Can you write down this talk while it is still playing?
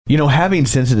You know, having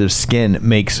sensitive skin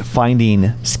makes finding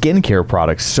skincare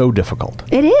products so difficult.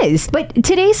 It is. But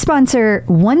today's sponsor,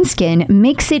 OneSkin,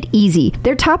 makes it easy.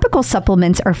 Their topical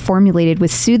supplements are formulated with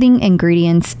soothing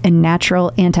ingredients and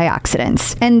natural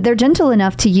antioxidants. And they're gentle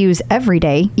enough to use every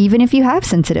day, even if you have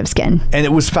sensitive skin. And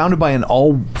it was founded by an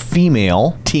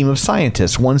all-female team of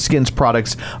scientists. OneSkin's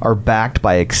products are backed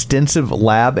by extensive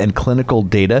lab and clinical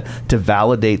data to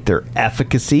validate their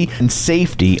efficacy and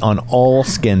safety on all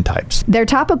skin types. Their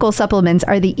topical supplements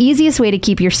are the easiest way to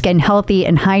keep your skin healthy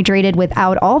and hydrated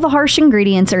without all the harsh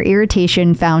ingredients or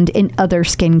irritation found in other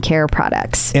skincare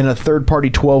products. In a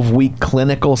third-party 12-week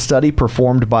clinical study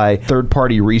performed by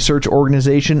third-party research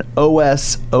organization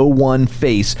OS01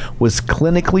 Face was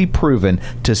clinically proven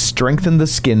to strengthen the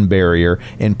skin barrier,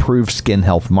 improve skin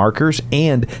health markers,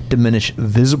 and diminish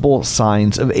visible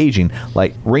signs of aging,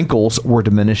 like wrinkles were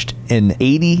diminished in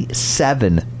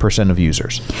 87% of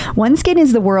users. OneSkin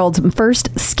is the world's first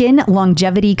skin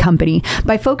longevity company.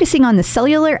 By focusing on the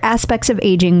cellular aspects of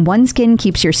aging, OneSkin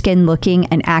keeps your skin looking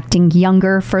and acting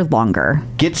younger for longer.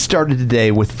 Get started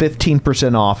today with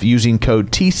 15% off using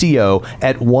code TCO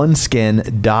at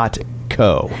oneskin.co.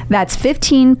 That's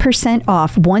 15%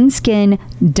 off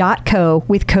oneskin.co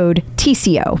with code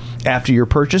TCO. After your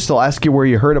purchase, they'll ask you where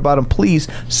you heard about them. Please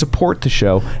support the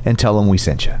show and tell them we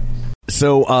sent you.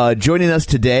 So joining us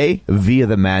today via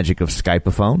the magic of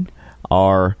Skypeophone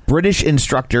are British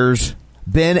instructors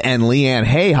Ben and Leanne.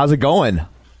 Hey, how's it going?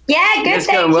 Yeah, good. It's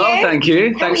going well, thank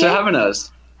you. Thanks for having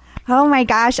us. Oh my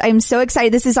gosh, I'm so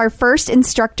excited. This is our first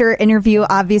instructor interview,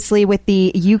 obviously, with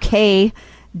the UK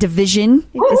division.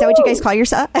 Is that what you guys call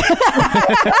yourself? The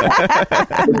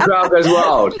crowd goes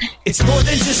wild. It's more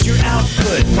than just your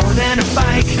output, more than a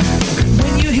bike.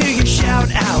 When you hear your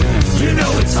shout out, you know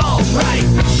it's all right.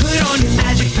 Put on your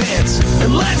magic pants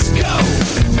and let's go.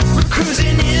 We're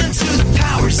cruising into the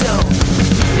power zone.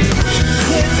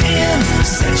 Clip in,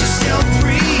 set yourself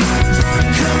free.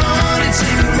 Come on and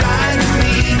take a ride with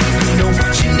me. Know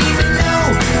what you need to know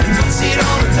and what's it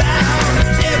all about.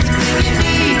 Everything you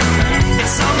need,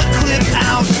 it's on the Clip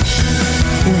Out.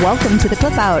 Welcome to the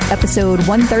Clip Out, episode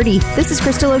 130. This is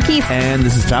Crystal O'Keefe. And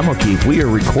this is Tom O'Keefe. We are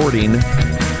recording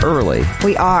early.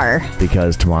 We are.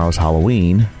 Because tomorrow's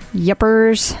Halloween.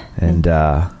 Yippers. And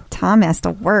Tom has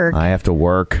to work. I have to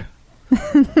work.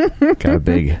 Got a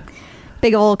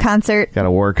big old concert. Got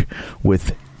to work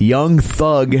with Young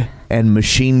Thug and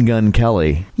Machine Gun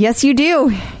Kelly. Yes, you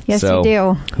do. Yes, so, you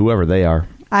do. Whoever they are.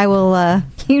 I will,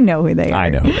 you know who they are. I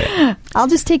know who they are. I'll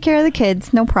just take care of the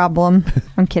kids. No problem.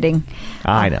 I'm kidding.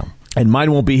 I know. And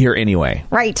mine won't be here anyway.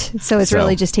 Right. So it's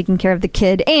really just taking care of the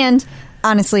kid. And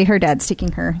honestly, her dad's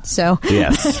taking her. So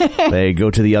yes, they go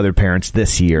to the other parents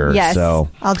this year. Yes. So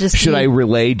should I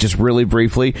relay just really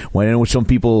briefly? When I know some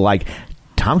people like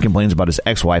Tom complains about his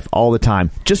ex-wife all the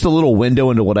time. Just a little window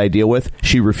into what I deal with.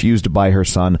 She refused to buy her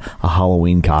son a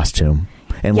Halloween costume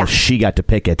unless she got to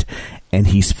pick it, and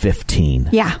he's 15.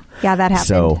 Yeah, that happened.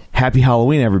 So happy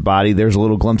Halloween, everybody. There's a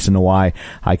little glimpse into why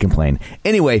I complain.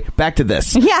 Anyway, back to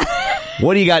this. Yeah.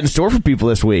 What do you got in store for people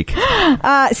this week?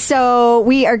 So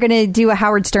we are going to do a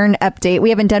Howard Stern update. We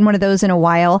haven't done one of those in a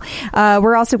while.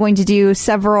 We're also going to do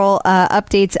several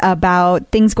updates about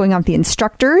things going on with the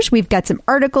instructors. We've got some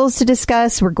articles to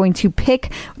discuss. We're going to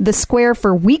pick the square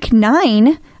for week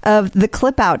 9 of the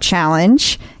Clip Out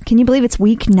Challenge. Can you believe it's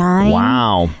week 9?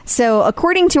 Wow. So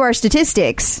according to our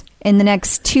statistics, in the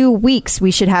next 2 weeks, we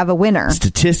should have a winner.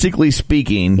 Statistically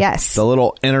speaking, yes, the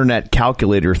little internet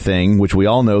calculator thing, which we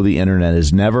all know the internet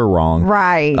is never wrong,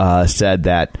 right? Said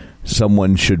that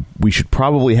we should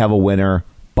probably have a winner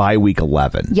by week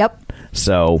 11. Yep.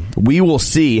 So we will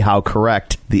see how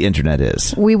correct the internet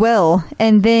is. We will.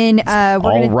 And then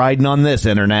we're riding on this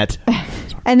internet.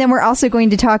 And then we're also going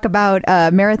to talk about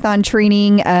marathon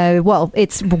training.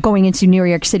 It's going into New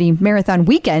York City Marathon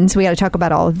weekend, so we got to talk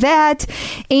about all of that.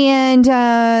 And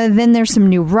then there's some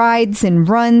new rides and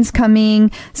runs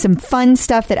coming, some fun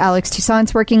stuff that Alex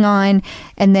Toussaint's working on,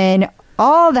 and then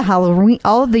all of the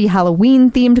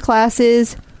Halloween themed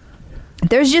classes.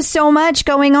 There's just so much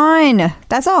going on.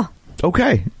 That's all.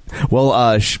 Okay.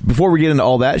 Well, before we get into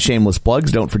all that, shameless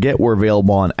plugs, don't forget we're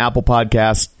available on Apple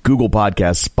Podcasts, Google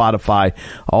Podcasts, Spotify,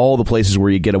 all the places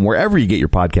where you get them. Wherever you get your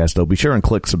podcast, though, be sure and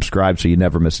click subscribe so you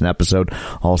never miss an episode.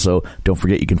 Also, don't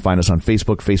forget you can find us on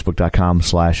Facebook,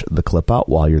 facebook.com/theclipout.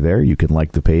 While you're there, you can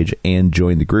like the page and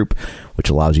join the group, which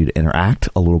allows you to interact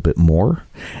a little bit more.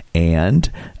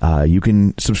 And you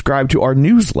can subscribe to our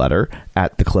newsletter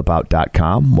at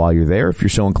theclipout.com. While you're there, if you're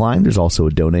so inclined, there's also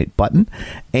a donate button.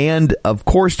 And, of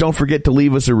course, don't forget to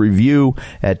leave us a review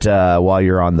at while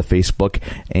you're on the Facebook.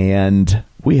 And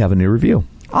we have a new review.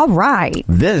 All right.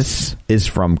 This is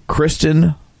from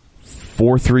Kristen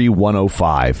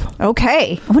 43105.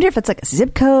 Okay. I wonder if it's like a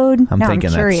zip code. I'm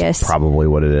thinking curious. That's probably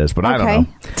what it is, but I don't know.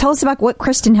 Tell us about what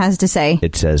Kristen has to say.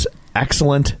 It says,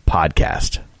 excellent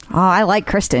podcast. Oh, I like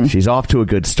Kristen. She's off to a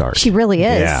good start. She really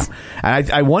is. Yeah. And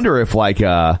I wonder if we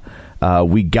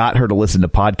got her to listen to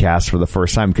podcasts for the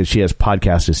first time because she has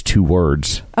podcast as 2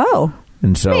 words. Oh.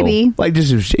 And so, maybe. Like,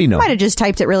 just, might have just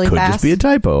typed it really could fast. Just be a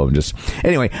typo.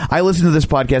 Anyway, I listen to this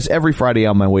podcast every Friday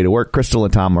on my way to work. Crystal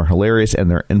and Tom are hilarious, and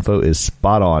their info is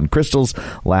spot on. Crystal's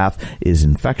laugh is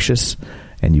infectious,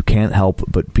 and you can't help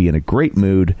but be in a great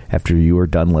mood after you are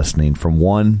done listening. From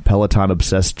one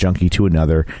Peloton-obsessed junkie to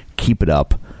another, keep it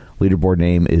up. Leaderboard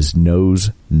name is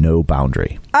Knows No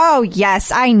Boundary. Oh,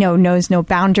 yes. I know Knows No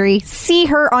Boundary. See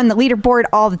her on the leaderboard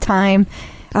all the time.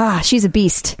 She's a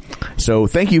beast. So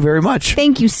thank you very much.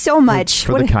 Thank you so much.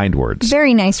 For the kind words.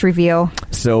 Very nice review.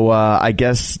 So I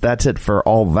guess that's it for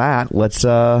all that.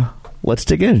 Let's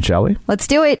dig in, shall we? Let's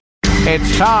do it.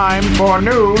 It's time for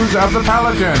News of the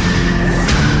Peloton.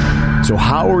 So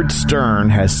Howard Stern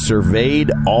has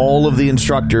surveyed all of the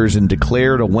instructors and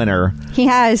declared a winner. He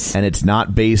has. And it's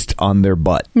not based on their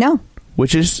butt. No.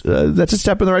 Which is, that's a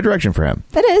step in the right direction for him.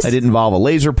 That is. It didn't involve a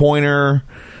laser pointer,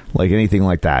 like anything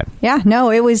like that. Yeah,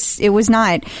 no, it was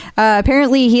not.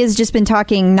 Apparently, he has just been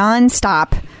talking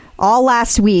nonstop all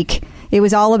last week. It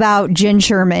was all about Jen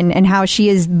Sherman and how she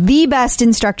is the best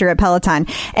instructor at Peloton.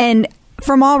 And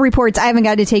from all reports, I didn't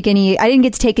get to take any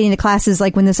of the classes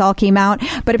like when this all came out,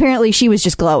 but apparently she was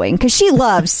just glowing because she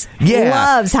loves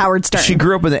Howard Stern. She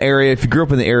grew up in the area. If you grew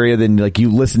up in the area, then like you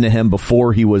listened to him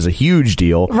before he was a huge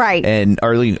deal. Right. And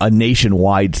or a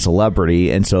nationwide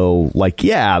celebrity. And so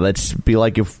that's be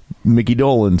like if Mickey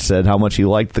Dolan said how much he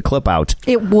liked the clip out.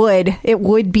 It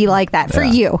would be like that for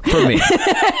you. For me.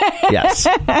 Yes.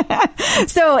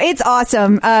 So it's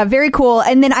awesome. Very cool.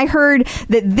 And then I heard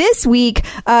that this week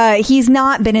he's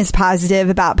not been as positive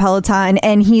about Peloton,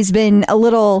 and he's been a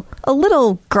little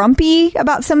grumpy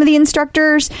about some of the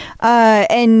instructors.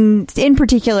 And in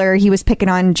particular, he was picking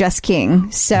on Jess King.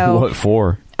 So what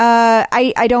for?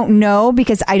 I don't know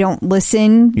because I don't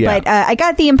listen, but I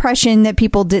got the impression that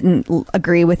people didn't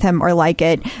agree with him or like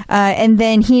it. And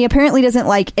then he apparently doesn't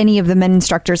like any of the men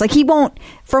instructors. Like he won't,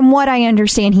 from what I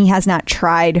understand, he has not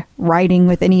tried riding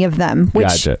with any of them,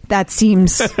 which that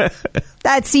seems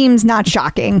not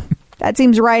shocking. That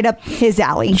seems right up his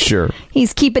alley. Sure.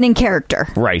 He's keeping in character.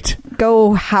 Right.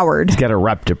 Go Howard. He's got a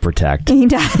rep to protect. He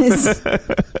does.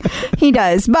 He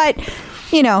does. But,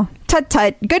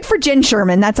 tut-tut. Good for Jen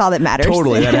Sherman. That's all that matters.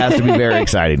 Totally. That has to be very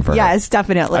exciting for her. Yes,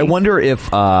 definitely. I wonder if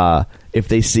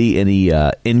they see any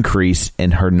increase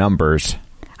in her numbers.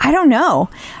 I don't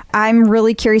know. I'm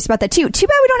really curious about that too. Too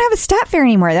bad we don't have a stat fair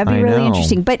anymore. That'd be really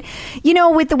interesting. But,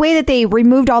 with the way that they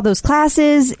removed all those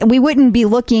classes, we wouldn't be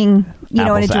looking, in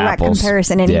a direct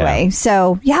comparison anyway. Yeah.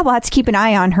 So, we'll have to keep an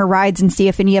eye on her rides and see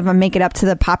if any of them make it up to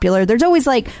the popular. There's always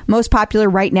like most popular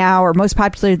right now or most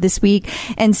popular this week.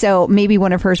 And so maybe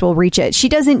one of hers will reach it. She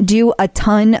doesn't do a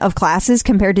ton of classes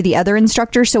compared to the other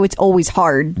instructors. So it's always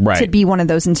hard to be one of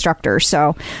those instructors.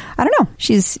 So I don't know.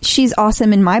 She's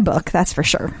awesome in my book. That's for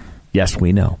sure. Yes,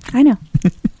 we know. I know.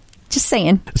 Just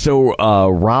saying. So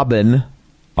Robin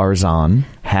Arzon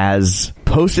has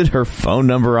posted her phone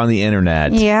number on the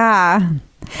internet. Yeah.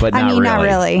 But not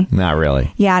really. Not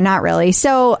really. Yeah, not really.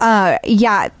 So,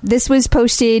 this was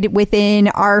posted within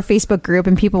our Facebook group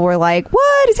and people were like,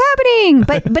 what is happening?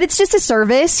 But it's just a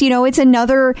service. It's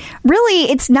another, really,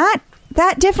 it's not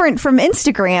that different from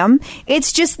Instagram.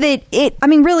 It's just that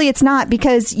really it's not,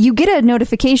 because you get a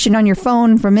notification on your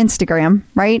phone from Instagram,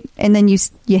 right? And then you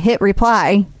hit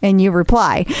reply and you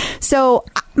reply. So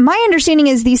my understanding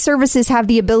is these services have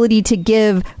the ability to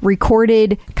give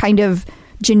recorded kind of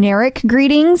generic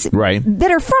greetings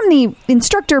that are from the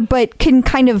instructor, but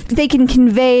they can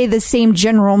convey the same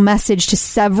general message to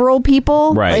several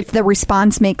people if the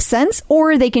response makes sense,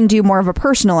 or they can do more of a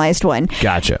personalized one.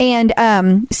 Gotcha. And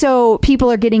so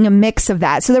people are getting a mix of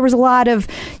that. So there was a lot of,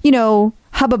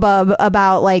 hubbub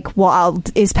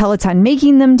about is Peloton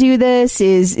making them do this?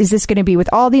 Is this going to be with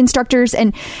all the instructors?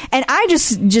 And I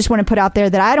just want to put out there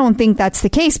that I don't think that's the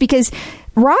case, because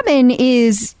Robin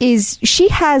she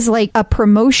has like a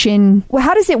promotion. Well,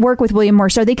 how does it work with William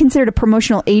Morris? Are they considered a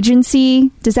promotional agency?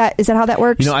 Is that how that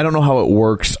works? I don't know how it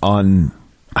works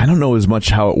I don't know as much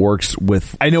how it works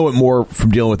with. I know it more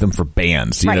from dealing with them for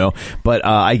bands, But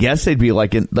I guess they'd be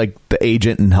like the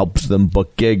agent and helps them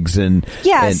book gigs and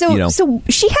So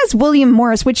she has William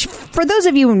Morris, which for those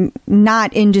of you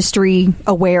not industry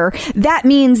aware, that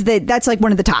means that's like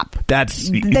one of the top. That's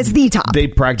the top. They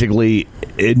practically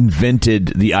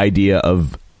invented the idea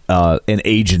of an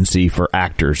agency for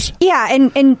actors. Yeah,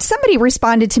 and somebody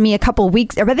responded to me a couple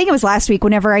weeks, or I think it was last week,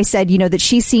 whenever I said,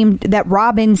 that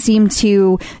Robin seemed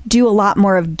to do a lot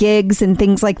more of gigs and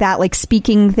things like that, like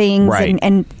speaking things. Right.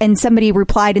 And somebody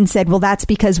replied and said, well, that's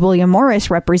because William Morris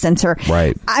represents her.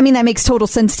 Right. I mean, that makes total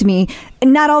sense to me.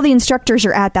 And not all the instructors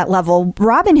are at that level.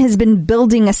 Robin has been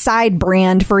building a side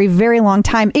brand for a very long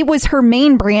time. It was her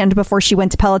main brand before she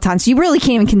went to Peloton, so you really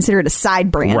can't even consider it a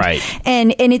side brand. Right.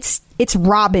 And it's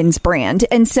Robin's brand.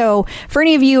 And so for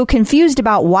any of you confused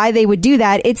about why they would do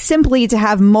that, it's simply to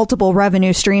have multiple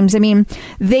revenue streams. I mean,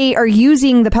 they are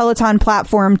using the Peloton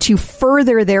platform to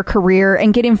further their career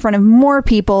and get in front of more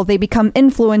people. They become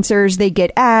influencers. They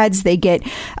get ads. They get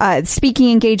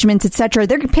speaking engagements, etc.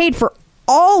 They're paid for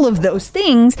all of those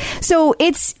things. So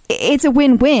it's a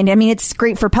win-win. I mean, it's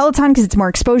great for Peloton because it's more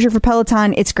exposure for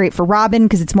Peloton. It's great for Robin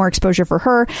because it's more exposure for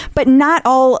her. But not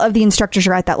all of the instructors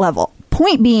are at that level.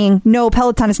 Point being, no,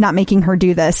 Peloton is not making her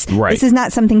do this. Right. This is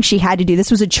not something she had to do. This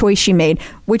was a choice she made,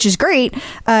 which is great.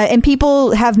 And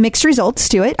people have mixed results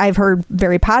to it. I've heard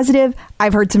very positive.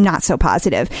 I've heard some not so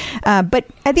positive. But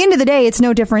at the end of the day, it's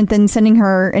no different than sending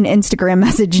her an Instagram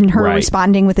message and her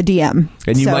responding with a DM.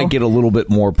 And you might get a little bit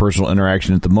more personal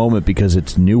interaction at the moment because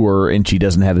it's newer and she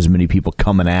doesn't have as many people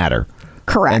coming at her.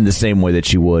 Correct. In the same way that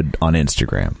she would on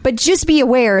Instagram. But just be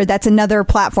aware that's another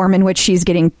platform in which she's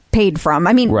getting paid from.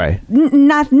 I mean, right.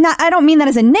 Not. I don't mean that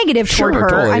as a negative toward her.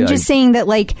 Totally. I'm just saying that,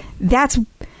 like, that's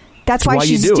why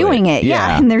she's doing it.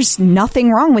 Yeah. And there's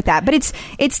nothing wrong with that. But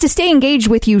it's to stay engaged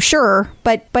with you, sure.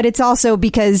 But it's also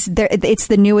because it's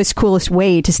the newest, coolest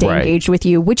way to stay engaged with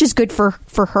you, which is good for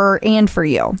her and for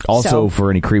you. Also, for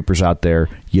any creepers out there,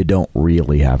 you don't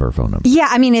really have her phone number. Yeah,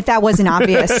 I mean, if that wasn't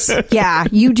obvious, yeah,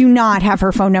 you do not have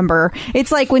her phone number. It's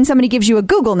like when somebody gives you a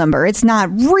Google number. It's not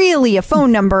really a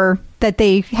phone number that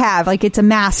they have. Like, it's a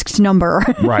masked number.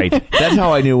 Right. That's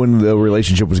how I knew when the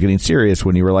relationship was getting serious,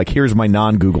 when you were like, here's my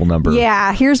non-Google number.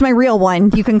 Yeah, here's my real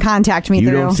one. You can contact me through.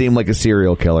 You don't seem like a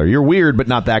serial killer. You're weird, but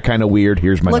not that kind of weird.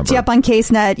 Here's my number. Looked you up on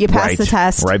CaseNet. You passed the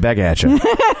test. Right back at you.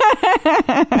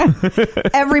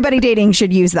 Everybody dating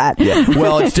should use that. Yeah.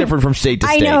 Well, it's different from state to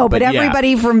state. I know, but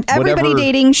everybody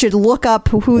dating should look up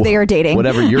who they are dating.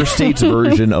 Whatever your state's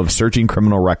version of searching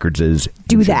criminal records is,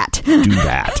 do that. Do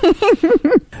that.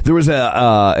 There was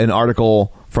an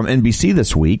article from NBC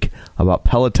this week about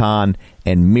Peloton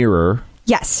and Mirror.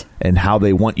 Yes. And how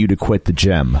they want you to quit the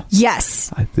gym.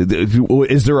 Yes.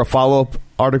 Is there a follow-up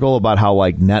article about how,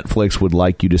 like, Netflix would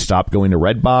like you to stop going to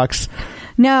Redbox?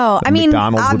 No, I mean,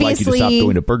 McDonald's obviously, would like you to stop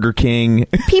going to Burger King.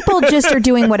 People just are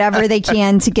doing whatever they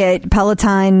can to get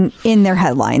Peloton in their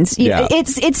headlines. Yeah.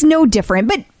 It's no different,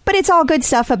 but it's all good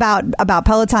stuff about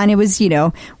Peloton. It was,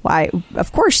 why,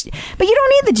 of course, but you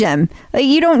don't need the gym. Like,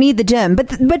 you don't need the gym.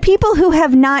 But people who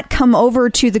have not come over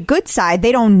to the good side,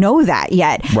 they don't know that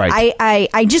yet. Right.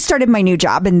 I just started my new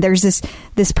job, and there's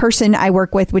this person I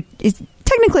work with, which is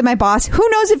technically my boss. Who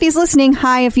knows if he's listening?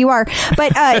 Hi, if you are.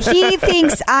 But he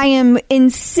thinks I am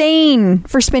insane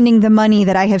for spending the money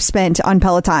that I have spent on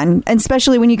Peloton, and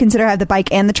especially when you consider I have the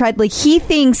bike and the tread. Like, he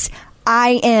thinks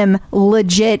I am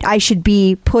legit. I should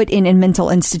be put in a mental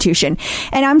institution.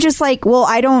 And I'm just like, well,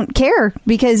 I don't care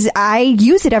because I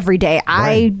use it every day. Right.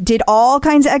 I did all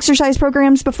kinds of exercise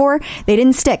programs before. They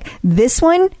didn't stick. This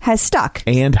one has stuck.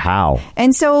 And how?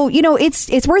 And so,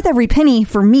 it's worth every penny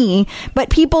for me. But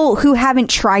people who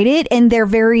haven't tried it and they're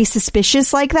very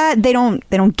suspicious like that, they don't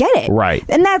get it. Right.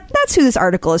 And that's who this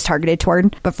article is targeted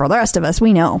toward. But for the rest of us,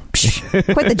 we know. Quit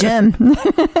the gym.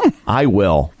 I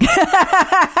will.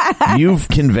 You've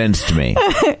convinced me.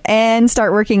 And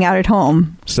start working out at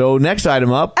home. So next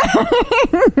item up,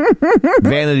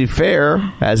 Vanity Fair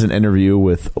has an interview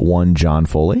with one John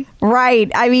Foley.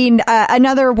 Right. I mean,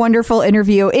 another wonderful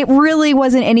interview. It really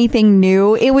wasn't anything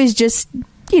new. It was just,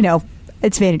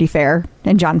 it's Vanity Fair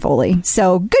and John Foley.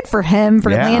 So good for him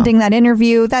for landing that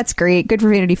interview. That's great. Good for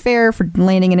Vanity Fair for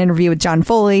landing an interview with John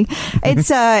Foley.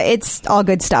 It's all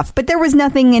good stuff. But there was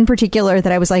nothing in particular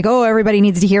that I was like, oh, everybody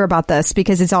needs to hear about this,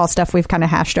 because it's all stuff we've kind of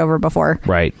hashed over before.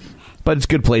 Right. But it's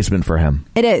good placement for him.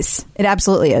 It is. It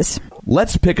absolutely is.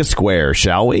 Let's pick a square,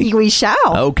 shall we? We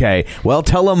shall. Okay. Well,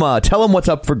 tell them what's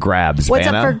up for grabs,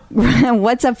 Vanna.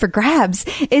 What's up for grabs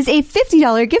is a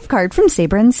 $50 gift card from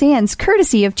Sabre & Sands,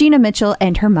 courtesy of Gina Mitchell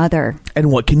and her mother.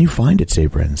 And what can you find at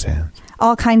Sabre & Sands?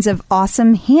 All kinds of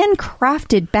awesome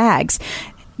handcrafted bags,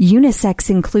 unisex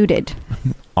included.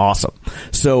 Awesome.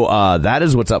 So that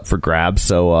is what's up for grabs.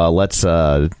 So let's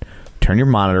turn your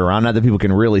monitor around. Not that people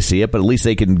can really see it, but at least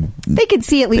they can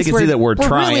see at least. They can see that we're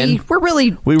trying. We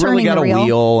really got a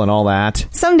wheel and all that.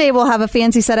 Someday we'll have a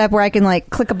fancy setup where I can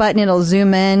click a button, it'll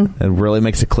zoom in. It really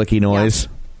makes a clicky noise.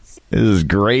 This is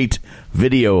great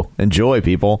video. Enjoy,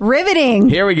 people. Riveting.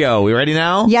 Here we go. We ready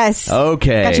now? Yes.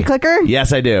 Okay. Got your clicker?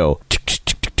 Yes, I do.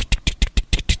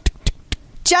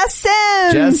 Just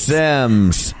Sims. Just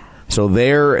Sims. So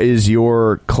there is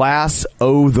your class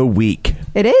O the week.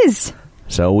 It is.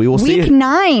 So we will see. Week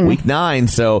 9. Week 9.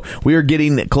 So we are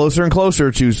getting closer and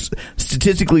closer to,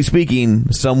 statistically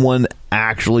speaking, someone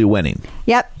actually winning.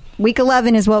 Yep. Week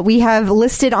 11 is what we have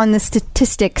listed on the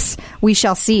statistics we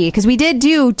shall see. Because we did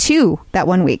do 2 that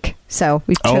one week. So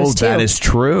we chose 2. Oh, that is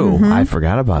true. Mm-hmm. I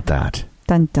forgot about that.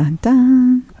 Dun, dun,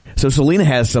 dun. So Selena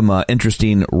has some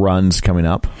interesting runs coming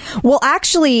up. Well,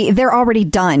 actually, they're already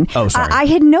done. Oh, sorry. I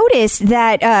had noticed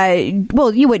that.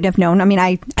 Well, you wouldn't have known. I mean,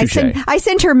 I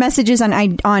sent her messages on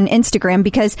Instagram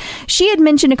because she had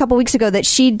mentioned a couple weeks ago that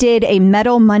she did a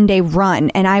Metal Monday run,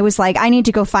 and I was like, I need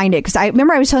to go find it because I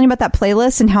remember I was telling you about that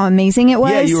playlist and how amazing it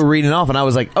was. Yeah, you were reading off, and I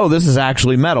was like, oh, this is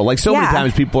actually metal. Like so many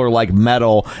times, people are like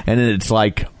metal, and then it's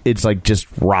like just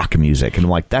rock music, and I'm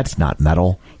like, that's not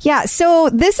metal. Yeah, so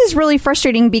this is really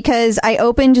frustrating because I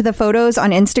opened the photos on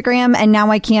Instagram and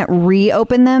now I can't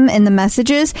reopen them in the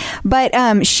messages.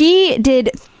 But she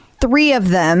did 3 of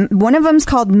them. One of them's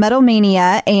called Metal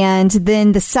Mania, and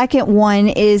then the second one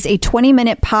is a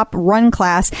 20-minute pop run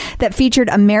class that featured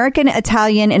American,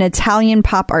 Italian, and Italian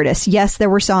pop artists. Yes, there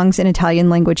were songs in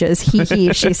Italian languages.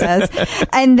 He, she says.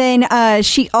 And then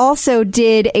she also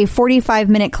did a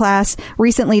 45-minute class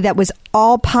recently that was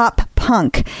all pop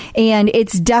punk, and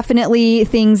it's definitely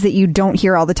things that you don't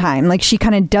hear all the time. Like, she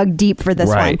kind of dug deep for this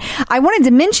one. I wanted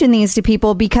to mention these to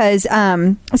people because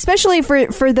especially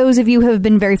for those of you who have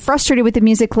been very frustrated with the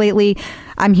music lately,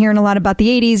 I'm hearing a lot about the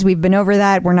 80s. We've been over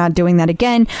that. We're not doing that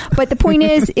again. But the point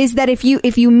is that if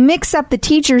you mix up the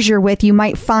teachers you're with, you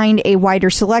might find a wider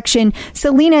selection.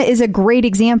 Selena is a great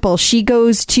example. She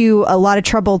goes to a lot of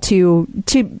trouble to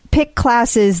pick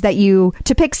classes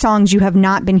to pick songs you have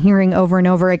not been hearing over and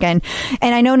over again.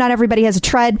 And I know not everybody has a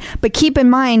tread, but keep in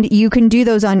mind you can do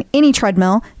those on any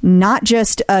treadmill, not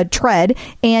just a tread,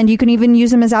 and you can even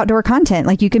use them as outdoor content.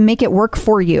 Like, you can make it work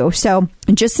for you. So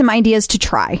just some ideas to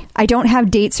try. I don't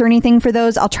have dates or anything for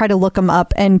those. I'll try to look them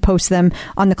up and post them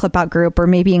on the Clip Out group, or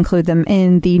maybe include them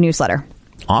in the newsletter.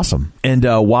 Awesome. And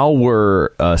while we're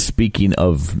speaking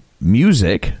of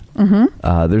music,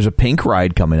 there's a Pink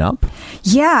ride coming up.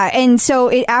 Yeah, and so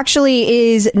it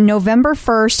actually is November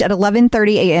 1st at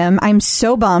 11:30 a.m. I'm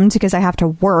so bummed because I have to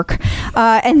work.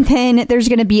 And then there's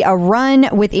going to be a run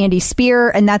with Andy Spear,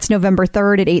 and that's November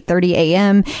 3rd at 8:30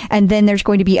 a.m. And then there's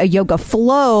going to be a yoga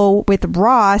flow with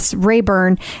Ross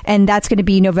Rayburn, and that's going to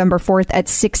be November 4th at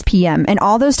 6 p.m. And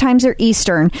all those times are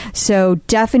Eastern, so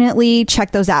definitely check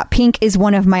those out. Pink is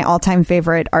one of my all-time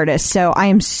favorite artists, so I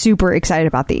am super excited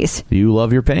about these. You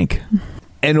love your Pink.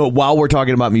 And while we're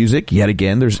talking about music, yet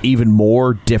again, there's even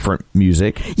more different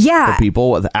music for people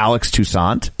with Alex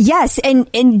Toussaint. Yes,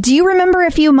 and do you remember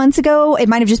a few months ago, it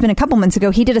might have just been a couple months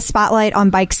ago, he did a spotlight on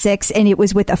Bike 6, and it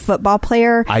was with a football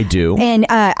player. I do. And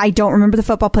I don't remember the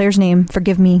football player's name.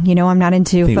 Forgive me. You know, I'm not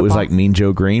into football. It was like Mean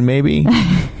Joe Green, maybe?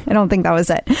 I don't think that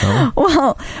was it.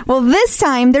 Oh. Well, this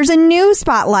time there's a new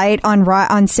spotlight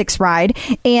on 6 Ride,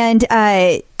 and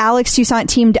Alex Toussaint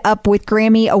teamed up with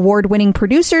Grammy award-winning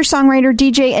producer, songwriter,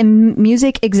 DJ, and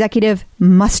music executive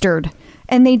Mustard,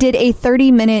 and they did a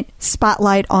 30-minute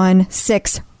spotlight on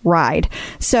 6 Ride.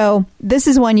 So this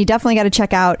is one you definitely got to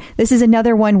check out. This is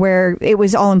another one where it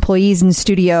was all employees in the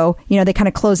studio. You know, they kind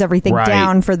of close everything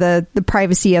down for the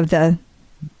privacy of the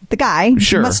guy,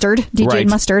 Mustard, DJ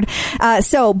Mustard.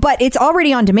 But it's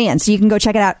already on demand, so you can go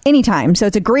check it out anytime. So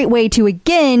it's a great way to,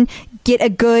 again, get a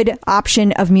good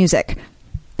option of music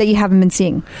that you haven't been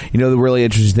seeing. You know, the really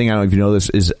interesting thing, I don't know if you know this,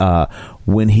 is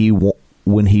when he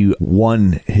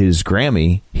won his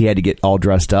Grammy, he had to get all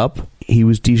dressed up. He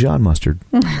was Dijon Mustard.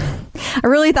 I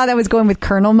really thought I was going with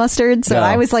Colonel Mustard, so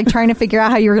I was like trying to figure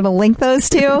out how you were going to link those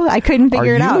two. I couldn't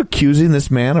figure it out. Are you accusing this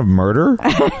man of murder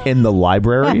in the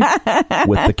library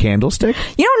with the candlestick?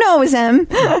 You don't know it was him.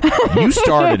 You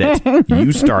started it.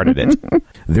 You started it.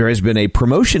 There has been a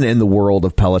promotion in the world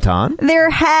of Peloton. There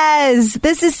has.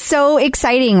 This is so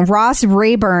exciting. Ross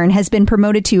Rayburn has been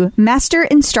promoted to Master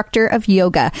Instructor of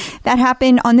Yoga. That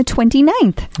happened on the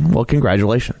 29th. Well,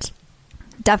 congratulations.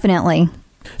 Definitely.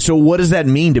 So what does that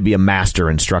mean to be a master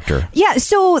instructor? Yeah,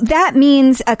 so that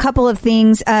means a couple of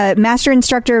things. Master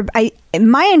instructor,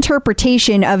 my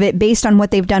interpretation of it, based on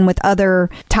what they've done with other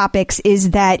topics,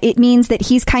 is that it means that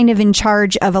he's kind of in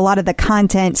charge of a lot of the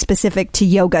content specific to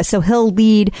yoga. So he'll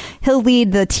lead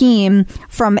the team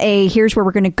from here's where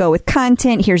we're going to go with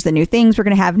content. Here's the new things we're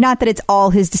going to have. Not that it's all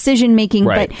his decision making,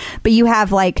 right. but you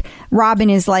have like Robin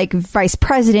is like vice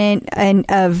president and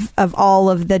of all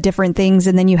of the different things,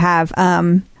 and then you have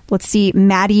let's see,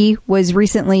 Maddie was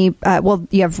recently,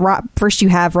 you have first you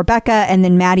have Rebecca, and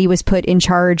then Maddie was put in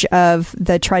charge of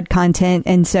the Tread content.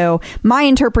 And so my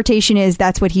interpretation is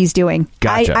that's what he's doing.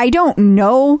 Gotcha. I don't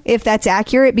know if that's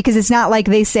accurate, because it's not like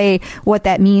they say what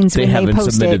that means when they post it. They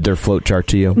haven't submitted their float chart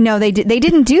to you? No, they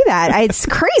didn't do that. It's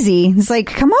crazy. It's like,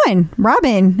 come on,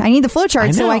 Robin, I need the flow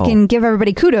chart so I can give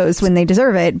everybody kudos when they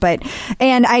deserve it.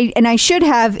 And I should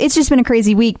have, it's just been a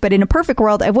crazy week, but in a perfect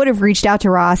world, I would have reached out to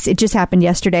Ross. It just happened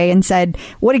yesterday, and said,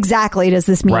 what exactly does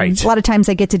this mean? Right. A lot of times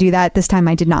I get to do that. This time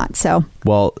I did not. So,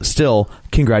 well, still,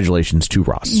 congratulations to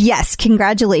Ross. Yes,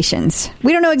 congratulations.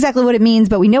 We don't know exactly what it means,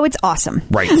 but we know it's awesome.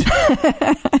 Right.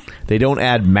 They don't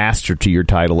add master to your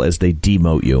title as they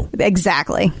demote you.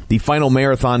 Exactly. The final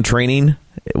marathon training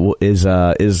is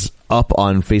up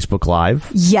on Facebook Live.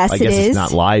 Yes, I guess it's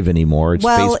not live anymore. It's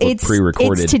Facebook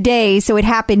pre-recorded. It's today, so it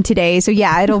happened today. So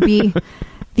yeah, it'll be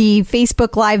the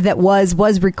Facebook Live that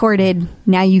was recorded.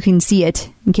 Now you can see it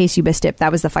in case you missed it.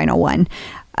 That was the final one.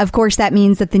 Of course, that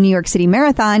means that the New York City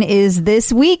Marathon is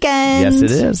this weekend. Yes,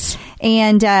 it is.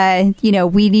 And,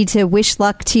 we need to wish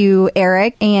luck to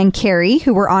Eric and Carrie,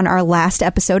 who were on our last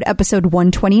episode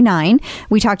 129.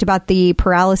 We talked about the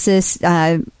paralysis,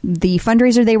 the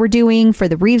fundraiser they were doing for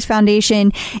the Reeves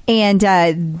Foundation.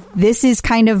 And this is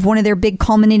kind of one of their big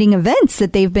culminating events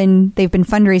that they've been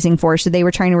fundraising for. So they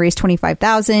were trying to raise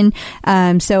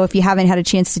 $25,000. So if you haven't had a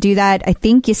chance to do that, I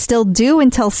think you still do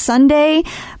until Sunday.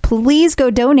 Please go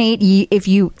donate. If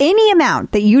any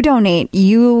amount that you donate,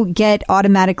 you get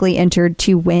automatically entered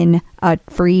to win a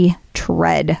free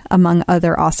tread, among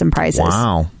other awesome prizes.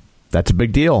 Wow. That's a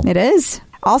big deal. It is.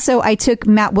 Also, I took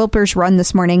Matt Wilper's run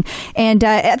this morning, and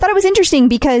I thought it was interesting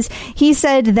because he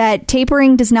said that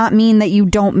tapering does not mean that you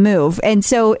don't move. And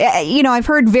so, I've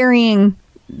heard varying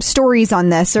stories on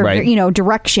this, or right.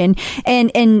 Direction,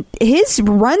 and his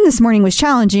run this morning was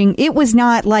challenging. It was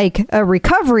not like a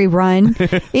recovery run.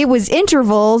 It was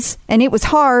intervals, and it was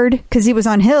hard because it was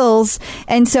on hills.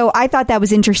 And so I thought that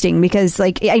was interesting because,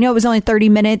 like, I know it was only 30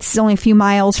 minutes, only a few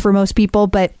miles for most people,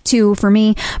 but 2 for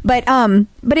me. But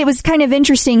it was kind of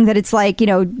interesting that it's like,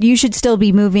 you should still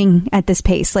be moving at this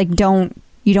pace. Like,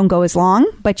 you don't go as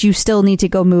long, but you still need to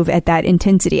go move at that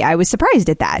intensity. I was surprised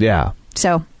at that. Yeah.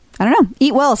 So I don't know.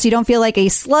 Eat well so you don't feel like a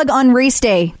slug on race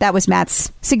day. That was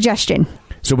Matt's suggestion.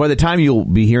 So by the time you'll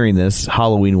be hearing this,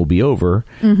 Halloween will be over.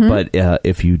 Mm-hmm. But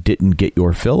if you didn't get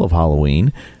your fill of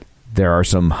Halloween, there are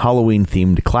some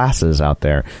Halloween-themed classes out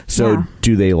there. So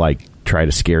do they, try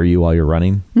to scare you while you're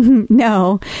running?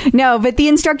 No, but the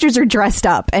instructors are dressed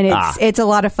up, and it's a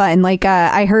lot of fun. Like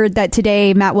I heard that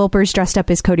today Matt Wilper's dressed up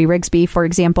as Cody Rigsby, for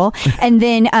example. And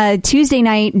then Tuesday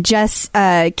night, Jess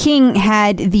King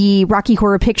had the Rocky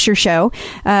Horror Picture Show.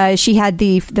 She had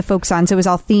the folks on, so it was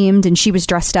all themed, and she was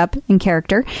dressed up in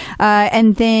character.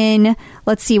 And then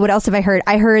let's see, what else have I heard?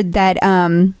 I heard that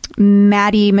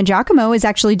Maddie Magiacomo is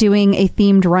actually doing a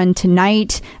themed run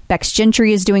tonight. Bex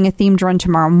Gentry is doing a themed run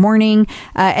tomorrow morning.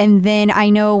 And then I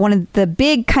know one of the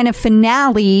big kind of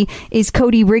finale is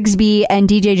Cody Rigsby and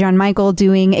DJ John Michael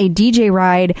doing a DJ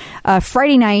ride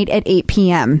Friday night at 8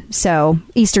 p.m. So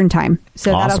Eastern time.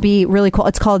 So awesome. That'll be really cool.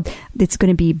 It's going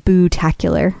to be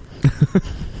boo-tacular.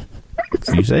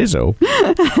 You say so.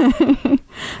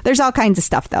 There's all kinds of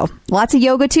stuff, though. Lots of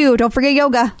yoga, too. Don't forget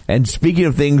yoga. And speaking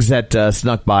of things that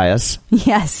snuck by us.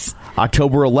 Yes.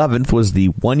 October 11th was the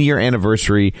 1-year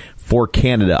anniversary for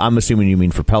Canada. I'm assuming you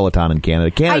mean for Peloton in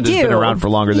Canada. Canada's been around for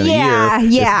longer than a year.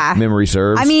 Yeah. If memory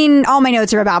serves. I mean, all my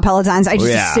notes are about Pelotons. I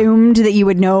just assumed that you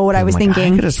would know what I was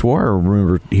thinking. I could have swore I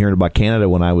remember hearing about Canada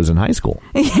when I was in high school.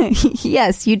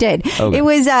 Yes, you did. Okay. It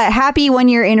was a happy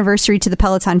 1-year anniversary to the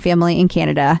Peloton family in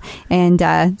Canada. And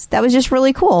that was just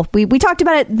really cool. We talked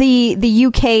about it, the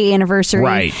UK anniversary.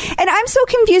 Right. And I'm so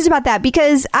confused about that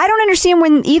because I don't understand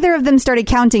when either of them started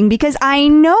counting, because I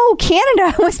know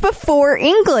Canada was before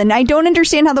England. I don't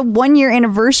understand how the 1-year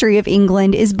anniversary of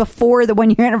England is before the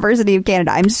 1-year anniversary of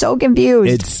Canada. I'm so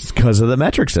confused. It's because of the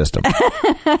metric system.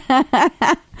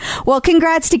 Well,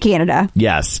 congrats to Canada.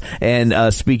 Yes.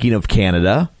 And speaking of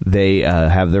Canada, they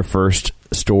have their first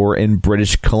store in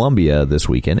British Columbia this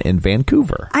weekend in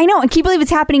Vancouver. I know. And can you believe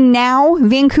it's happening now?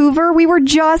 Vancouver, we were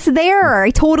just there.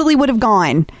 I totally would have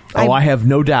gone. I have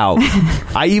no doubt.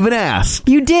 I even asked.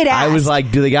 You did ask. I was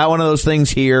like, do they got one of those things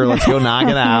here? Let's go knock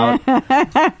it out.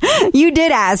 You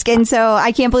did ask. And so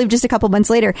I can't believe just a couple months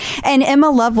later. And Emma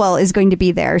Lovewell is going to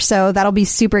be there. So that'll be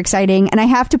super exciting. And I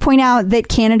have to point out that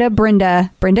Canada Brenda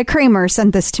Kramer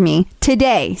sent this to me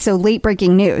today. So late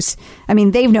breaking news. I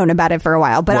mean, they've known about it for a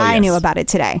while, but I knew about it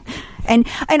today. And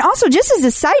also, just as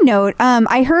a side note,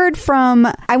 I heard from,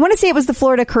 I want to say it was the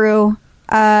Florida crew.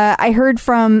 I heard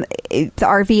from the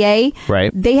RVA.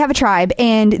 Right. They have a tribe,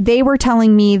 and they were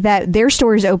telling me that their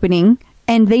store is opening,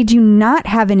 and they do not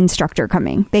have an instructor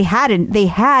coming. They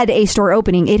had a store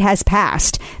opening. It has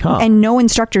passed, and no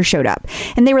instructor showed up.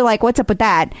 And they were like, what's up with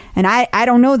that? And I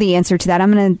don't know the answer to that.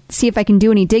 I'm going to see if I can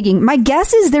do any digging. My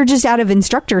guess is they're just out of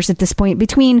instructors at this point,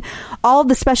 between all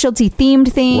the specialty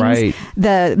themed things,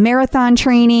 the marathon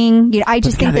training. I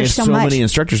just think there's so much. Many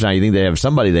instructors now. You think they have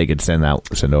somebody they could send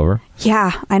over?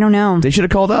 Yeah, I don't know. They should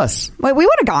have called us. Wait, we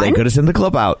would have gone. They could have sent the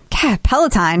clip out. God,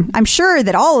 Peloton. I'm sure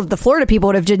that all of the Florida people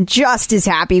would have been just as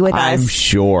happy with us. I'm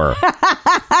sure.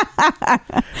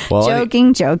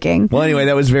 Joking. Well, anyway,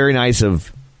 that was very nice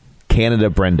of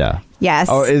Canada Brenda. Yes.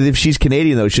 Oh, if she's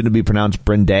Canadian, though, shouldn't it be pronounced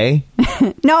Brenda?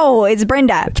 No, it's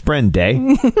Brenda. It's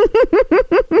Brenda.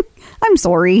 I'm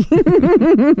sorry.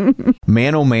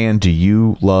 Man, oh man, do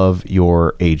you love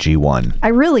your AG1? I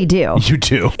really do. You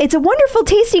do. It's a wonderful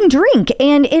tasting drink,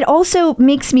 and it also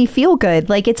makes me feel good.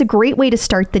 Like, it's a great way to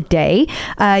start the day.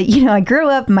 I grew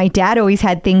up, my dad always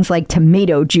had things like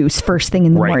tomato juice first thing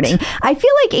in the morning. I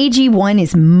feel like AG1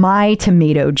 is my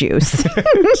tomato juice.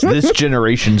 It's this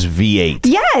generation's V8.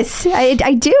 Yes,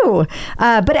 I do.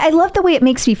 But I love the way it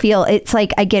makes me feel. It's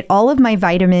like I get all of my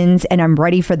vitamins and I'm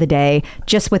ready for the day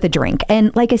just with a drink.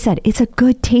 And like I said, it's a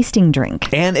good tasting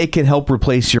drink. And it can help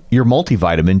replace your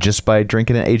multivitamin just by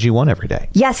drinking an AG1 every day.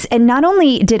 Yes. And not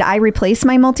only did I replace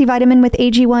my multivitamin with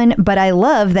AG1, but I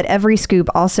love that every scoop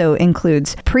also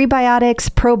includes prebiotics,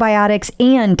 probiotics,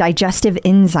 and digestive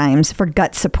enzymes for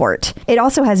gut support. It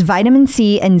also has vitamin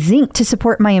C and zinc to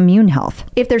support my immune health.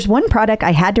 If there's one product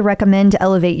I had to recommend to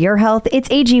elevate your health, it's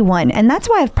AG1. And that's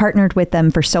why I've partnered with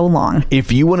them for so long.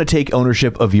 If you want to take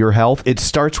ownership of your health, it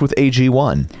starts with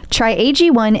AG1. Try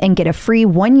AG1 and get a free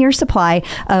 1-year supply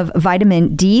of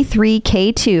vitamin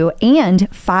D3K2 and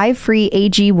 5 free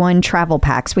AG1 travel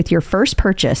packs with your first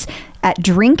purchase at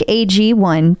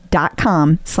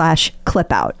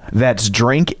drinkag1.com/clipout. That's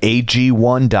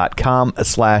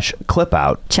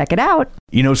drinkag1.com/clipout. Check it out.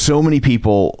 You know, so many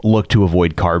people look to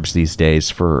avoid carbs these days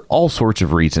for all sorts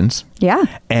of reasons. Yeah.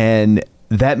 And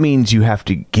that means you have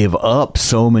to give up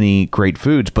so many great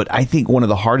foods. But I think one of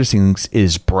the hardest things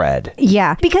is bread.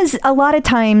 Yeah, because a lot of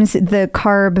times the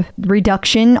carb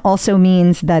reduction also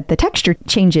means that the texture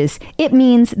changes. It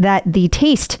means that the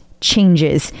taste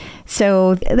changes.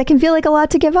 So that can feel like a lot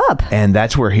to give up. And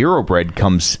that's where Hero Bread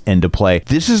comes into play.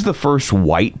 This is the first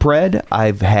white bread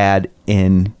I've had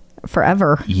in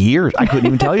forever. Years. I couldn't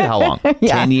even tell you how long.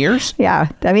 10 years? Yeah.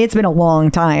 I mean, it's been a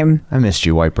long time. I missed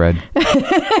you, white bread.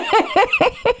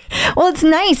 Well, it's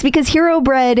nice because Hero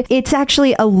Bread, it's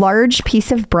actually a large piece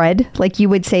of bread, like you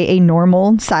would say a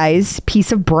normal size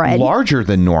piece of bread. Larger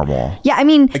than normal. Yeah, I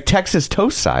mean... like Texas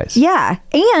toast size. Yeah.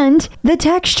 And the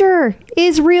texture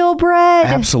is real bread.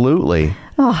 Absolutely.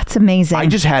 Oh, it's amazing. I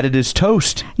just had it as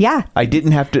toast. Yeah. I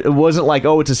didn't have to, it wasn't like,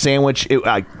 oh, it's a sandwich.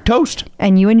 Toast.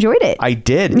 And you enjoyed it. I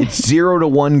did. It's 0 to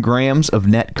 1 grams of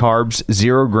net carbs,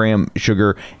 0 gram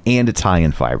sugar, and it's high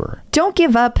in fiber. Don't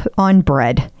give up on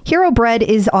bread. Hero Bread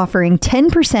is offering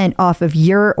 10% off of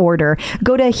your order.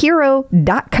 Go to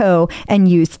hero.co and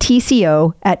use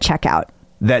TCO at checkout.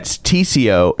 That's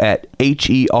TCO at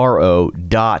HERO.co.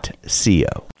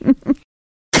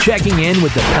 Checking in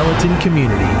with the Peloton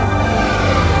community.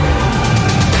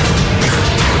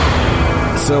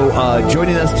 So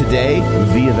joining us today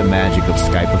via the magic of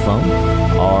Skypeophone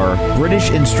are British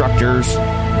instructors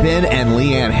Ben and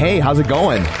Leanne. Hey, how's it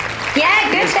going?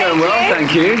 Yeah, good. It's going well,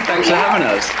 thank you. Thanks for having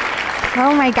us.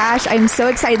 Oh my gosh, I'm so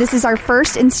excited. This is our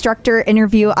first instructor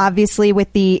interview, obviously,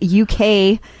 with the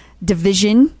UK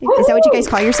division. Is that what you guys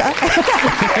call yourself? The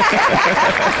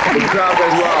crowd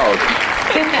goes wild.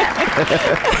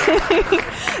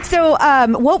 So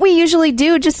what we usually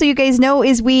do, just so you guys know,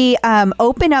 is we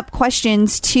open up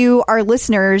questions to our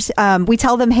listeners. We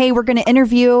tell them, hey, we're going to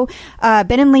interview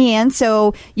Ben and Leanne.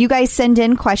 So you guys send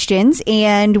in questions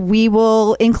and we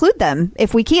will include them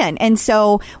if we can. And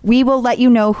so we will let you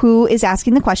know who is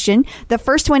asking the question. The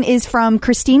first one is from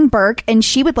Christine Burke, and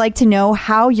she would like to know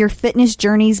how your fitness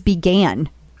journeys began.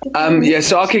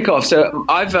 So I'll kick off. So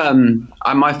my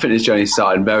fitness journey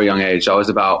started at a very young age. I was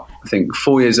about, I think,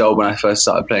 4 years old when I first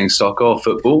started playing soccer or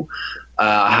football.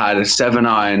 I had a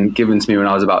 7-iron given to me when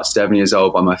I was about 7 years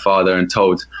old by my father and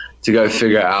told to go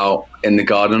figure it out in the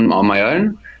garden on my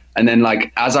own. And then,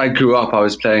 like, as I grew up, I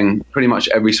was playing pretty much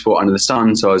every sport under the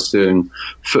sun. So I was doing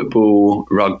football,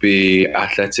 rugby,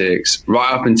 athletics,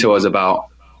 right up until I was about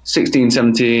 16,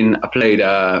 17. I played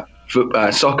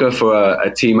soccer for a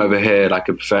team over here, like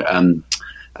a